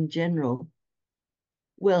just in general.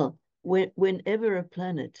 Well, whenever a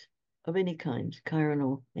planet of any kind, Chiron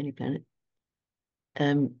or any planet,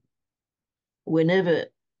 whenever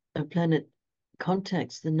a planet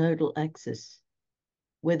contacts the nodal axis,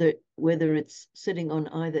 whether it's sitting on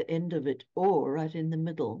either end of it or right in the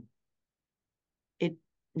middle, it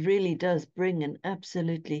really does bring an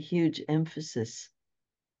absolutely huge emphasis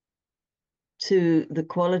to the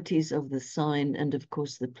qualities of the sign and, of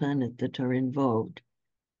course, the planet that are involved.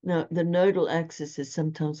 Now, the nodal axis is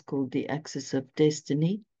sometimes called the axis of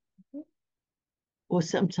destiny, or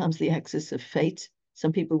sometimes the axis of fate.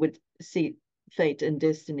 Some people would see fate and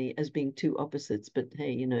destiny as being two opposites, but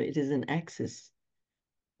hey, it is an axis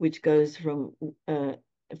which goes uh,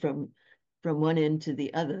 from one end to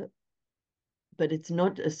the other. But it's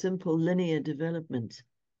not a simple linear development.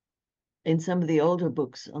 In some of the older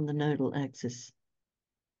books on the nodal axis,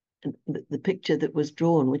 the picture that was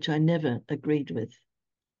drawn, which I never agreed with,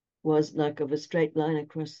 was like of a straight line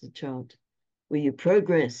across the chart, where you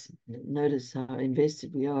progress. Notice how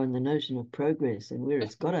invested we are in the notion of progress and where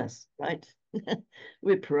it's got us, right?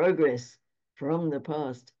 We progress from the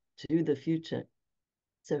past to the future.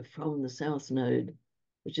 So from the South Node,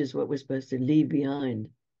 which is what we're supposed to leave behind,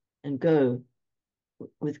 and go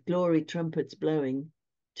with glory trumpets blowing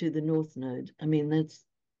to the North Node. I mean,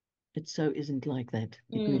 it so isn't like that.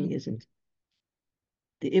 It really isn't.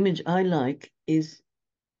 The image I like is,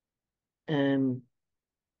 no,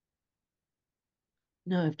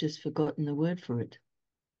 I've just forgotten the word for it.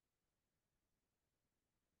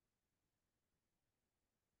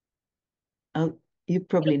 You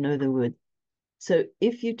probably know the word. So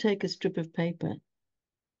if you take a strip of paper,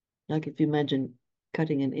 like if you imagine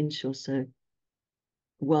cutting an inch or so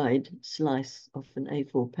wide slice of an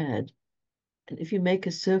A4 pad, and if you make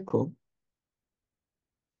a circle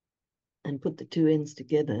and put the two ends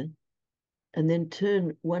together, and then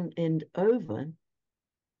turn one end over,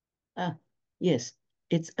 yes,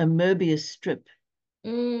 it's a Möbius strip.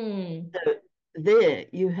 So there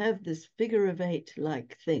you have this figure of eight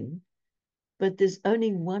like thing, but there's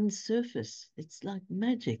only one surface. It's like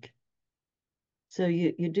magic. So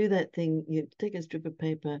you do that thing, you take a strip of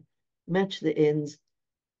paper, match the ends,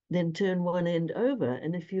 then turn one end over.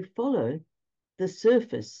 And if you follow the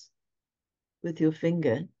surface with your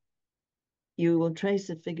finger, you will trace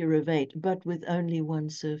a figure of 8, but with only one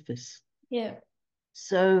surface. Yeah.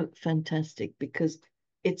 So fantastic, because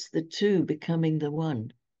it's the two becoming the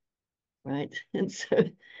one, right? And so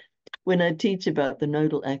when I teach about the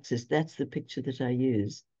nodal axis, that's the picture that I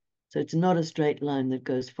use. So it's not a straight line that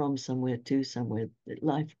goes from somewhere to somewhere.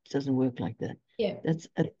 Life doesn't work like that. Yeah. That's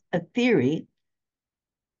a theory,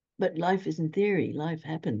 but life isn't theory. Life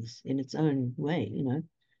happens in its own way, you know.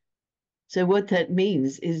 So what that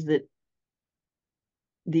means is that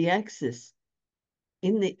the axis,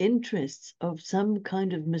 in the interests of some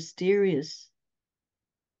kind of mysterious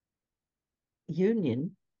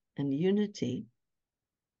union and unity,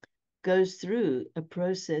 goes through a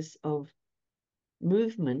process of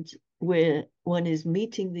movement where one is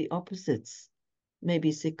meeting the opposites,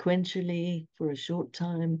 maybe sequentially for a short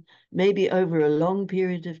time, maybe over a long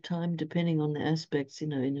period of time, depending on the aspects, you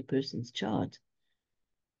know, in a person's chart.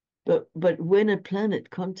 But when a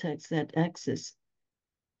planet contacts that axis,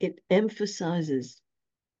 it emphasizes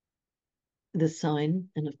the sign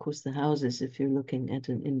and, of course, the houses if you're looking at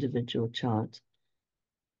an individual chart.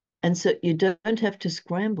 And so you don't have to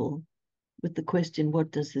scramble with the question,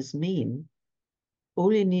 what does this mean?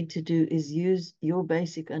 All you need to do is use your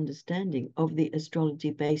basic understanding of the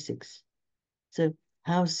astrology basics. So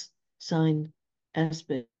house, sign,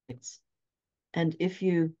 aspects. And if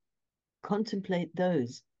you contemplate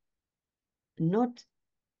those, not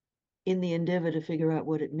in the endeavor to figure out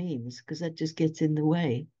what it means, because that just gets in the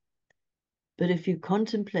way, but if you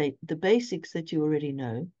contemplate the basics that you already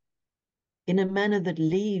know in a manner that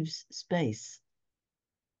leaves space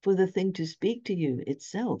for the thing to speak to you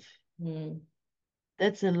itself,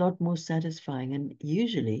 that's a lot more satisfying and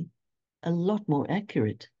usually a lot more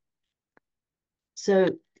accurate. So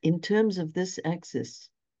in terms of this axis,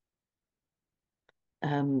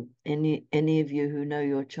 any of you who know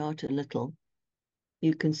your chart a little,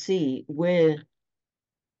 you can see where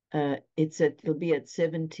it'll be at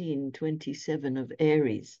 1727 of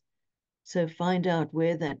Aries. So find out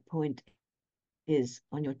where that point is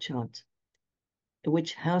on your chart,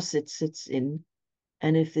 which house it sits in,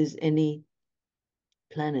 and if there's any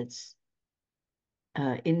planets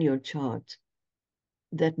in your chart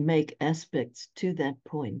that make aspects to that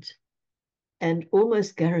point. And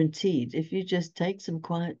almost guaranteed, if you just take some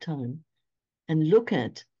quiet time and look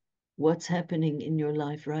at what's happening in your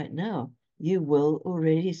life right now, you will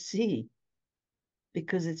already see,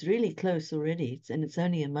 because it's really close already, and it's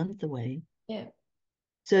only a month away. Yeah.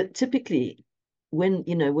 So typically, when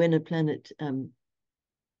a planet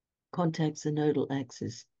contacts the nodal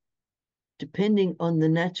axis, depending on the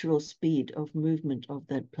natural speed of movement of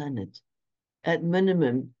that planet, at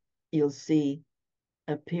minimum, you'll see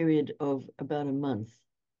a period of about a month.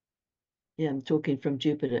 Yeah, I'm talking from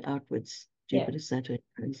Jupiter outwards, Yeah. Jupiter, Saturn,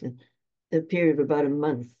 a period of about a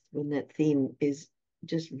month when that theme is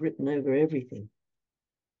just written over everything.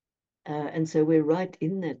 And so we're right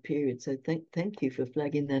in that period. So thank you for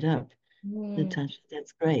flagging that up, Natasha.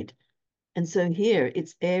 That's great. And so here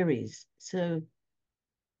it's Aries. So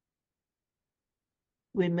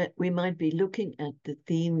we might be looking at the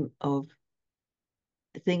theme of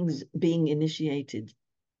things being initiated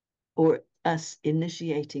or us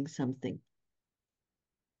initiating something.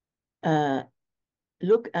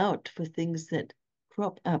 Look out for things that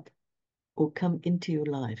crop up or come into your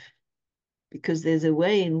life, because there's a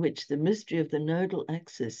way in which the mystery of the nodal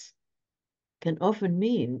axis can often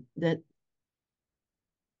mean that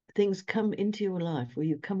things come into your life where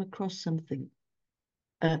you come across something,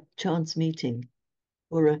 a chance meeting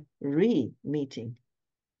or a re-meeting.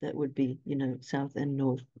 That would be, south and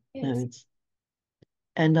north nodes.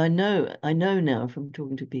 And I know now from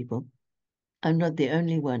talking to people, I'm not the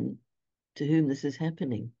only one to whom this is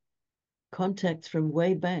happening. Contacts from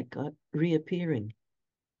way back are reappearing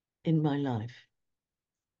in my life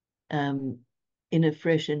in a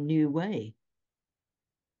fresh and new way.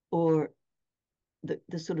 Or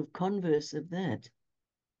the sort of converse of that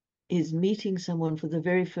is meeting someone for the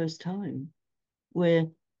very first time, where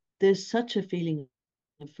there's such a feeling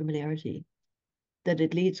of familiarity that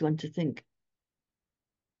it leads one to think,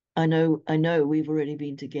 I know we've already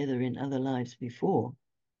been together in other lives before.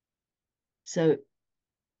 So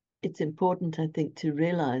it's important, I think, to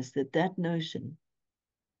realize that notion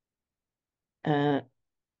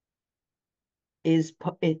is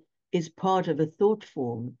part of a thought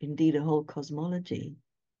form, indeed a whole cosmology,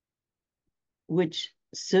 which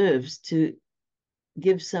serves to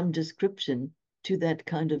give some description to that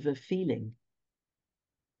kind of a feeling.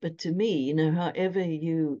 But to me, however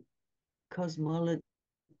you cosmologify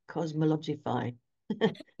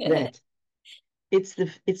that, it's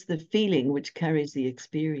the feeling which carries the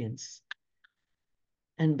experience.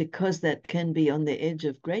 And because that can be on the edge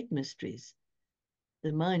of great mysteries,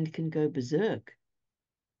 the mind can go berserk,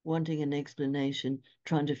 wanting an explanation,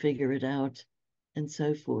 trying to figure it out, and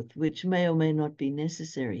so forth, which may or may not be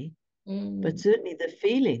necessary. But Mm. certainly the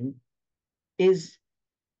feeling is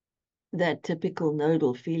that typical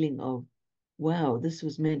nodal feeling of, wow, this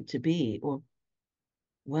was meant to be, or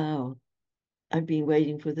wow, I've been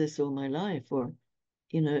waiting for this all my life, or,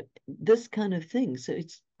 this kind of thing. So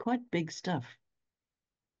it's quite big stuff.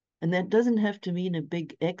 And that doesn't have to mean a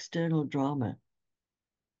big external drama.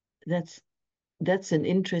 That's that's an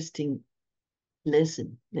interesting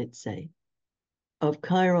lesson, let's say, of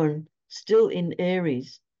Chiron still in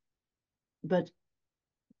Aries, but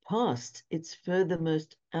past its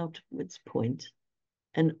furthermost outwards point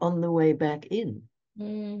and on the way back in. So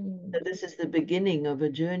Mm. this is the beginning of a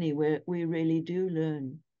journey where we really do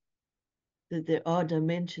learn that there are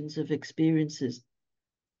dimensions of experiences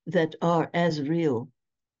that are as real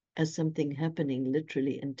as something happening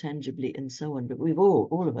literally and tangibly and so on. But we've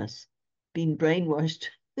all of us, been brainwashed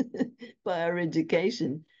by our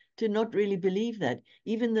education to not really believe that,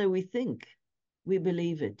 even though we think we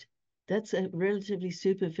believe it. That's a relatively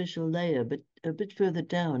superficial layer, but a bit further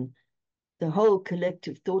down, the whole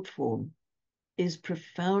collective thought form is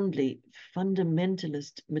profoundly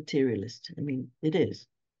fundamentalist materialist. I mean, it is.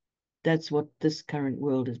 That's what this current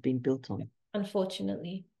world has been built on.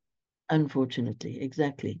 Unfortunately. Unfortunately,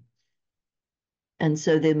 exactly. And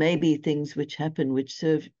so there may be things which happen which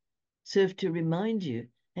serve to remind you,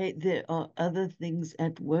 hey, there are other things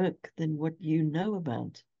at work than what you know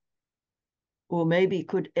about, or maybe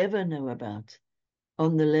could ever know about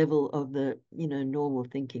on the level of the normal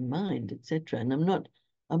thinking mind, etc. And I'm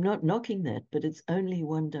not knocking that, but it's only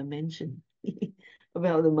one dimension of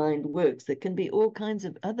how the mind works. There can be all kinds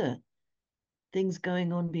of other things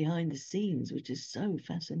going on behind the scenes, which is so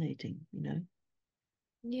fascinating.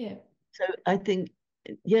 Yeah, So I think,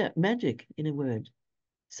 yeah, magic in a word.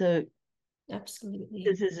 So absolutely.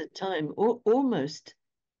 this is a time almost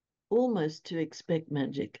to expect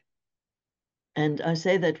magic. And I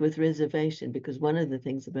say that with reservation because one of the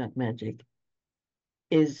things about magic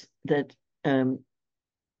is that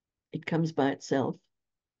it comes by itself.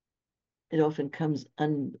 It often comes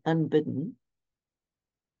unbidden.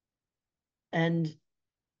 And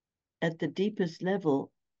at the deepest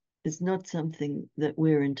level, it's not something that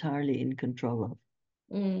we're entirely in control of.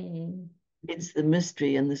 Mm. It's the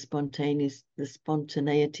mystery and the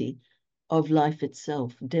spontaneity of life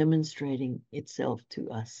itself demonstrating itself to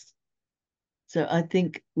us. So I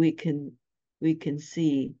think we can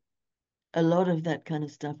see a lot of that kind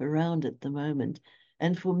of stuff around at the moment.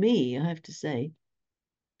 And for me, I have to say,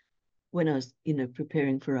 when I was,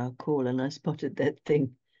 preparing for our call and I spotted that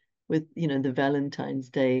thing with, the Valentine's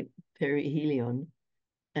Day perihelion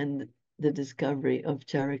and the discovery of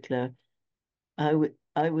Chariklo,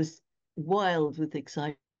 I was wild with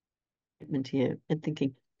excitement here and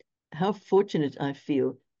thinking how fortunate I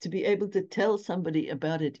feel to be able to tell somebody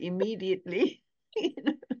about it immediately.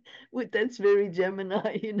 That's very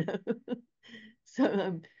Gemini. So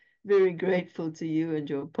I'm very grateful to you and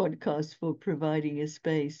your podcast for providing a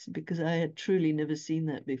space because I had truly never seen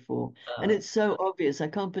that before. And it's so obvious. I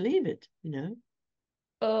can't believe it.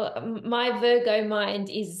 My Virgo mind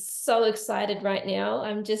is so excited right now.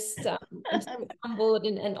 I'm so humbled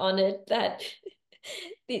and honored that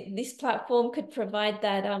this platform could provide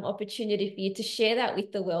that opportunity for you to share that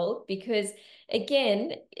with the world because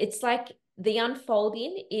again, it's like the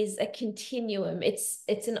unfolding is a continuum. It's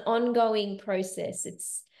an ongoing process.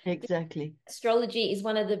 It's Exactly. astrology is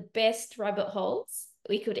one of the best rabbit holes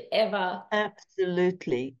we could ever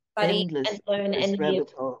Absolutely. study and learn Endless and live.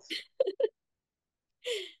 rabbit holes.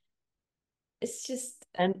 It's just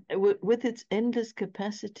And with its endless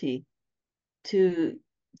capacity to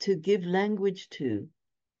to give language to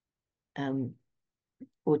um,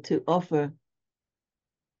 or to offer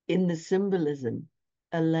in the symbolism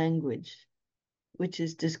a language which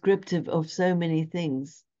is descriptive of so many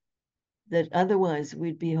things that otherwise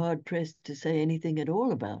we'd be hard pressed to say anything at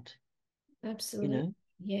all about, you absolutely, know?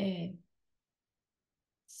 yeah.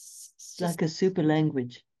 It's It's just like a super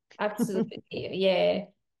language. absolutely, yeah.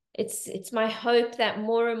 It's my hope that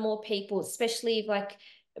more and more people, especially like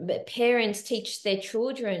parents, teach their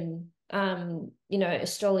children,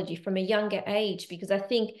 astrology from a younger age, because I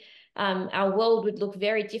think our world would look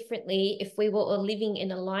very differently if we were all living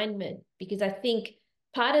in alignment. Because I think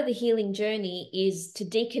part of the healing journey is to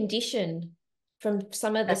decondition from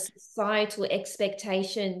some of the Ab- societal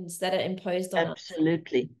expectations that are imposed on us.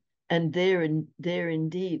 Absolutely. And there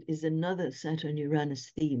indeed is another Saturn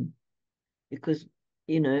Uranus theme because,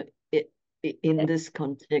 you know, it, in this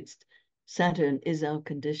context, Saturn is our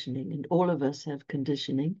conditioning, and all of us have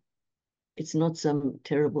conditioning. It's not some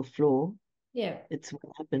terrible flaw. Yeah. It's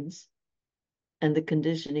what happens. And the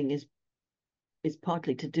conditioning is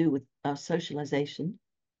partly to do with our socialization.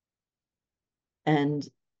 And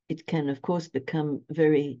it can, of course, become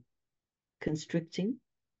very constricting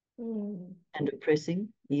and oppressing,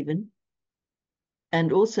 even.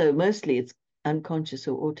 And also, mostly, it's unconscious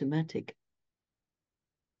or automatic.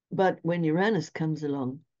 But when Uranus comes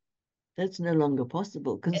along, that's no longer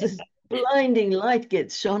possible because this blinding light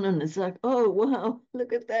gets shone on. It's like, oh, wow,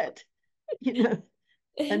 look at that. You know,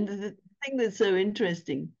 and the thing that's so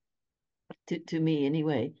interesting to me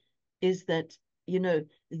anyway is that, you know,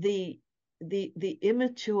 the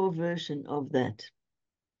immature version of that,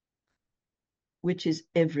 which is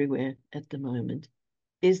everywhere at the moment,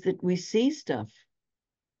 is that we see stuff,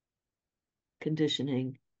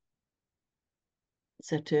 conditioning,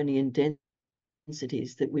 Saturnian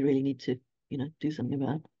densities that we really need to, you know, do something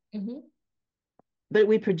about. But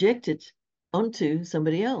we project it onto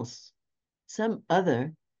somebody else, some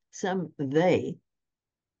other, some they,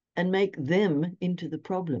 and make them into the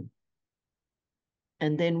problem.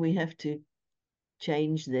 And then we have to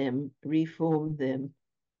change them, reform them,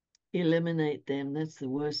 eliminate them. That's the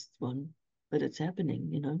worst one, but it's happening,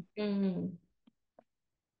 you know.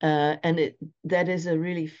 And that is a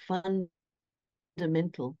really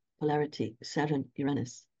fundamental polarity, Saturn,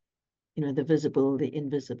 Uranus, you know, the visible, the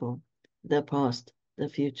invisible, the past, the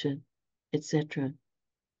future, etc.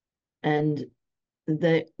 And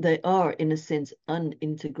they are, in a sense,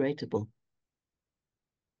 unintegratable.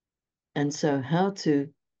 And so how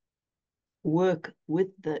to work with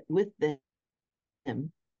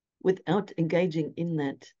them without engaging in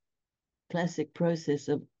that classic process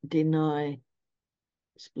of deny,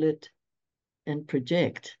 split, and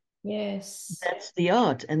project. Yes. That's the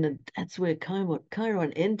art. And that's where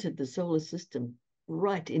Chiron entered the solar system,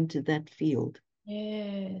 right into that field.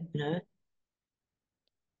 Yeah. You know?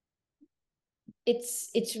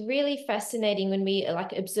 It's really fascinating when we are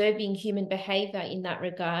like observing human behavior in that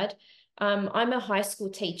regard. I'm a high school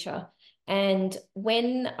teacher, and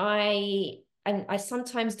I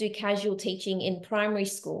sometimes do casual teaching in primary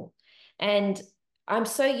school, and I'm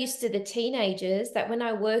so used to the teenagers that when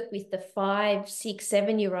I work with the 5, 6,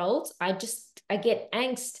 7 year olds, I get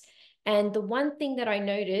angst. And the one thing that I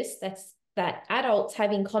notice that adults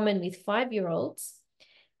have in common with 5 year olds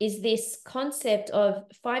is this concept of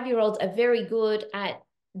 5 year olds are very good at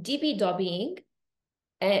dibby dobbying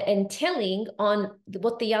and telling on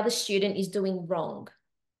what the other student is doing wrong.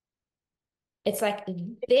 It's like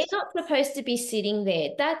they're not supposed to be sitting there.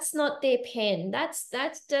 That's not their pen. That's da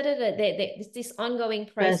da da. It's this ongoing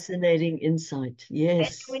process. Fascinating insight.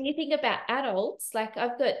 Yes. When you think about adults, like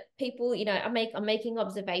I've got people, you know, I'm making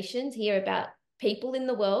observations here about people in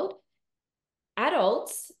the world.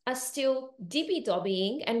 Adults are still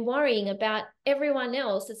dibby-dobbying and worrying about everyone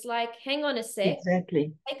else. It's like, hang on a sec,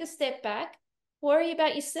 Exactly. take a step back, worry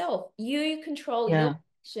about yourself. You control your Yeah.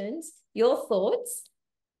 actions, your thoughts.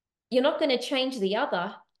 You're not going to change the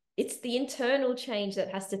other. It's the internal change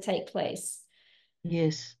that has to take place.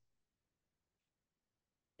 Yes.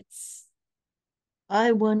 It's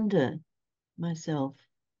I wonder myself,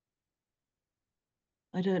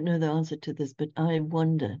 I don't know the answer to this, but I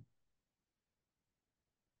wonder,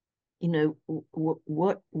 you know,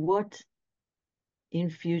 what in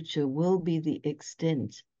future will be the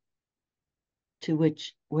extent to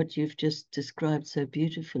which what you've just described so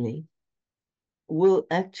beautifully will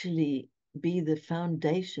actually be the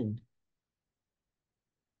foundation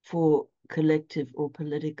for collective or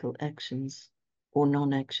political actions or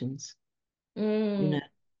non-actions, you know.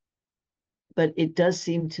 But it does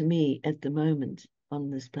seem to me at the moment on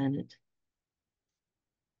this planet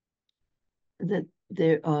that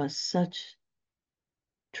there are such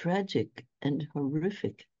tragic and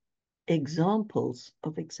horrific examples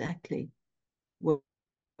of exactly what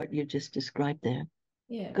you just described there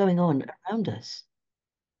yeah. going on around us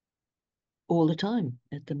all the time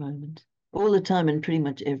at the moment, all the time and pretty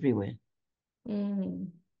much everywhere.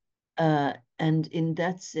 And in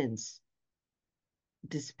that sense,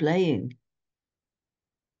 displaying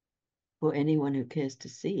for anyone who cares to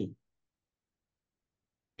see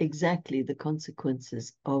exactly the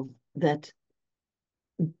consequences of that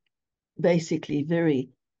basically very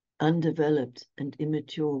undeveloped and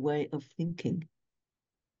immature way of thinking.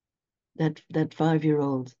 That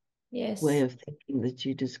 5-year-old way Yes. of thinking that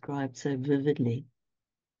you described so vividly,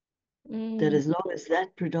 that Mm, as long as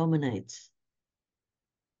that predominates,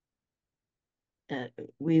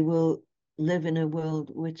 we will live in a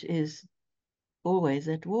world which is always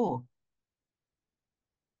at war.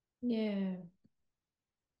 yeah.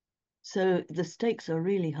 So the stakes are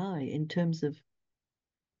really high in terms of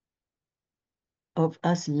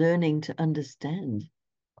us learning to understand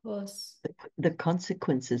Of course. the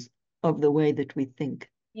consequences of the way that we think.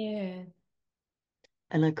 Yeah.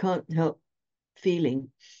 And I can't help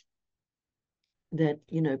feeling that,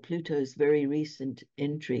 Pluto's very recent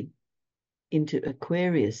entry into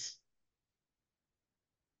Aquarius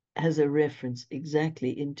has a reference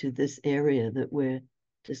exactly into this area that we're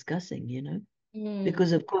discussing,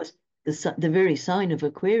 because of course the very sign of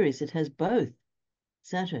Aquarius, it has both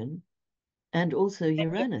Saturn and also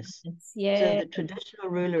Uranus. So Yeah. the traditional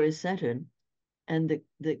ruler is Saturn and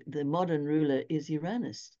the modern ruler is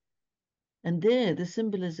Uranus. And there the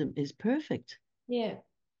symbolism is perfect. Yeah.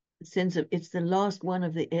 The sense of it's the last one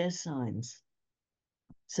of the air signs.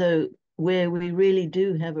 So where we really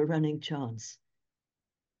do have a running chance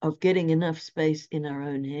of getting enough space in our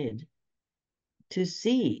own head to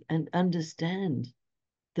see and understand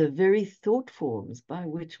the very thought forms by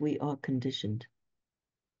which we are conditioned.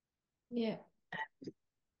 Yeah.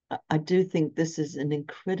 I do think this is an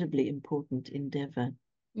incredibly important endeavor.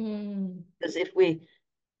 Mm. Because if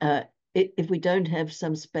we don't have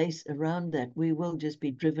some space around that, we will just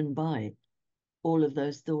be driven by all of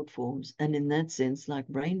those thought forms, and in that sense, like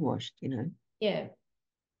brainwashed, Yeah.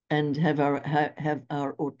 and have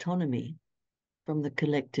our autonomy from the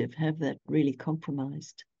collective, have that really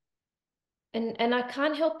compromised. And I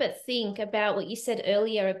can't help but think about what you said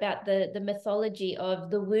earlier about the mythology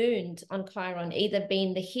of the wound on Chiron, either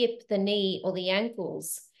being the hip, the knee, or the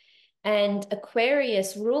ankles, and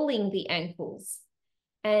Aquarius ruling the ankles.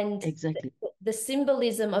 And Exactly. the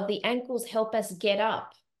symbolism of the ankles help us get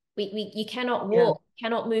up. You cannot Yeah. walk,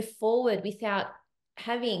 cannot move forward without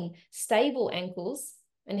having stable ankles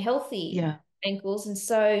and healthy Yeah. ankles. And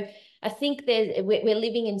so I think we're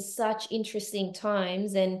living in such interesting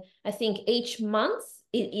times, and I think each month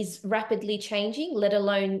it is rapidly changing, let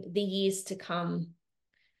alone the years to come.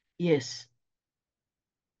 Yes.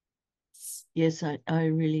 Yes, I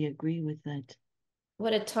really agree with that.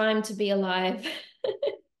 What a time to be alive.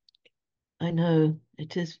 I know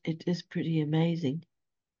it is pretty amazing.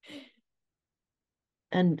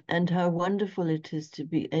 And how wonderful it is to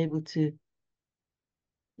be able to,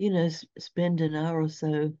 spend an hour or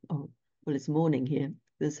so, well, it's morning here,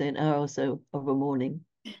 let's say an hour or so of a morning,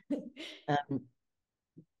 um,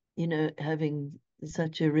 having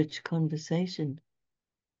such a rich conversation.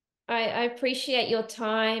 I appreciate your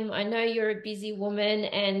time. I know you're a busy woman,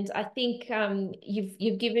 and I think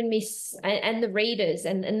you've given me and the readers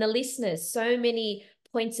and the listeners so many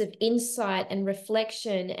points of insight and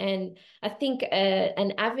reflection, and I think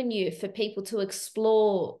an avenue for people to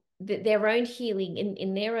explore their own healing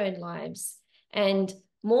in their own lives, and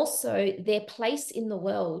more so their place in the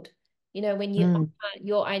world. When you Mm. honor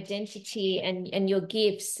your identity and your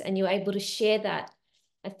gifts, and you're able to share that.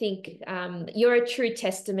 I think you're a true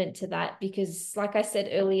testament to that, because, like I said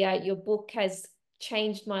earlier, your book has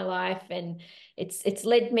changed my life, and it's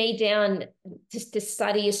led me down just to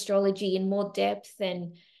study astrology in more depth.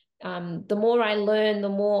 And the more I learn, the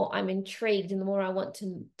more I'm intrigued, and the more I want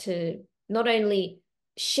to not only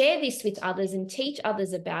share this with others and teach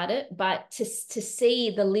others about it, but to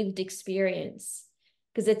see the lived experience,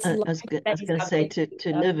 because it's I life was, I that was is going to our say best to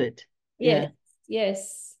teacher. live it. Yes, Yeah.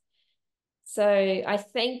 yes. So I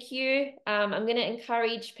thank you. I'm going to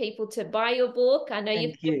encourage people to buy your book. I know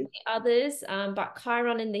you've Thank got you. others, but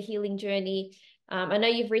Chiron and the Healing Journey. I know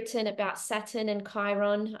you've written about Saturn and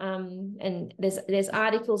Chiron, and there's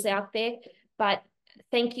articles out there. But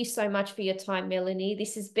thank you so much for your time, Melanie.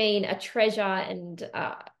 This has been a treasure, and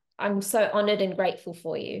I'm so honored and grateful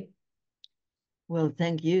for you. Well,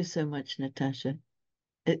 thank you so much, Natasha.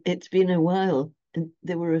 It's been a while, and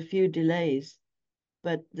there were a few delays,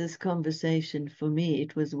 but this conversation, for me,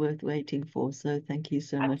 it was worth waiting for. So thank you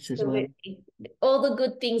so much as well. Absolutely. All the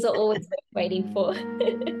good things are always worth waiting for.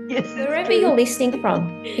 Yes, it's Wherever you're true. listening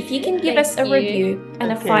from, if you can give us Thank a you. review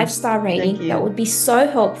and a Okay. 5-star Thank rating, that you. would be so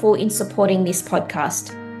helpful in supporting this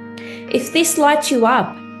podcast. If this lights you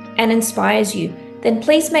up and inspires you, then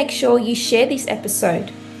please make sure you share this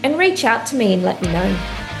episode and reach out to me and let me know.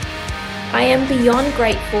 I am beyond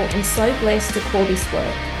grateful and so blessed to call this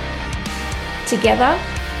work. Together,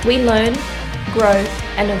 we learn, grow,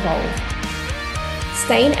 and evolve.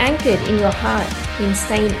 Staying anchored in your heart means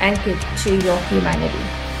staying anchored to your humanity.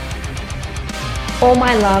 All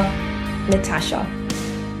my love, Natasha.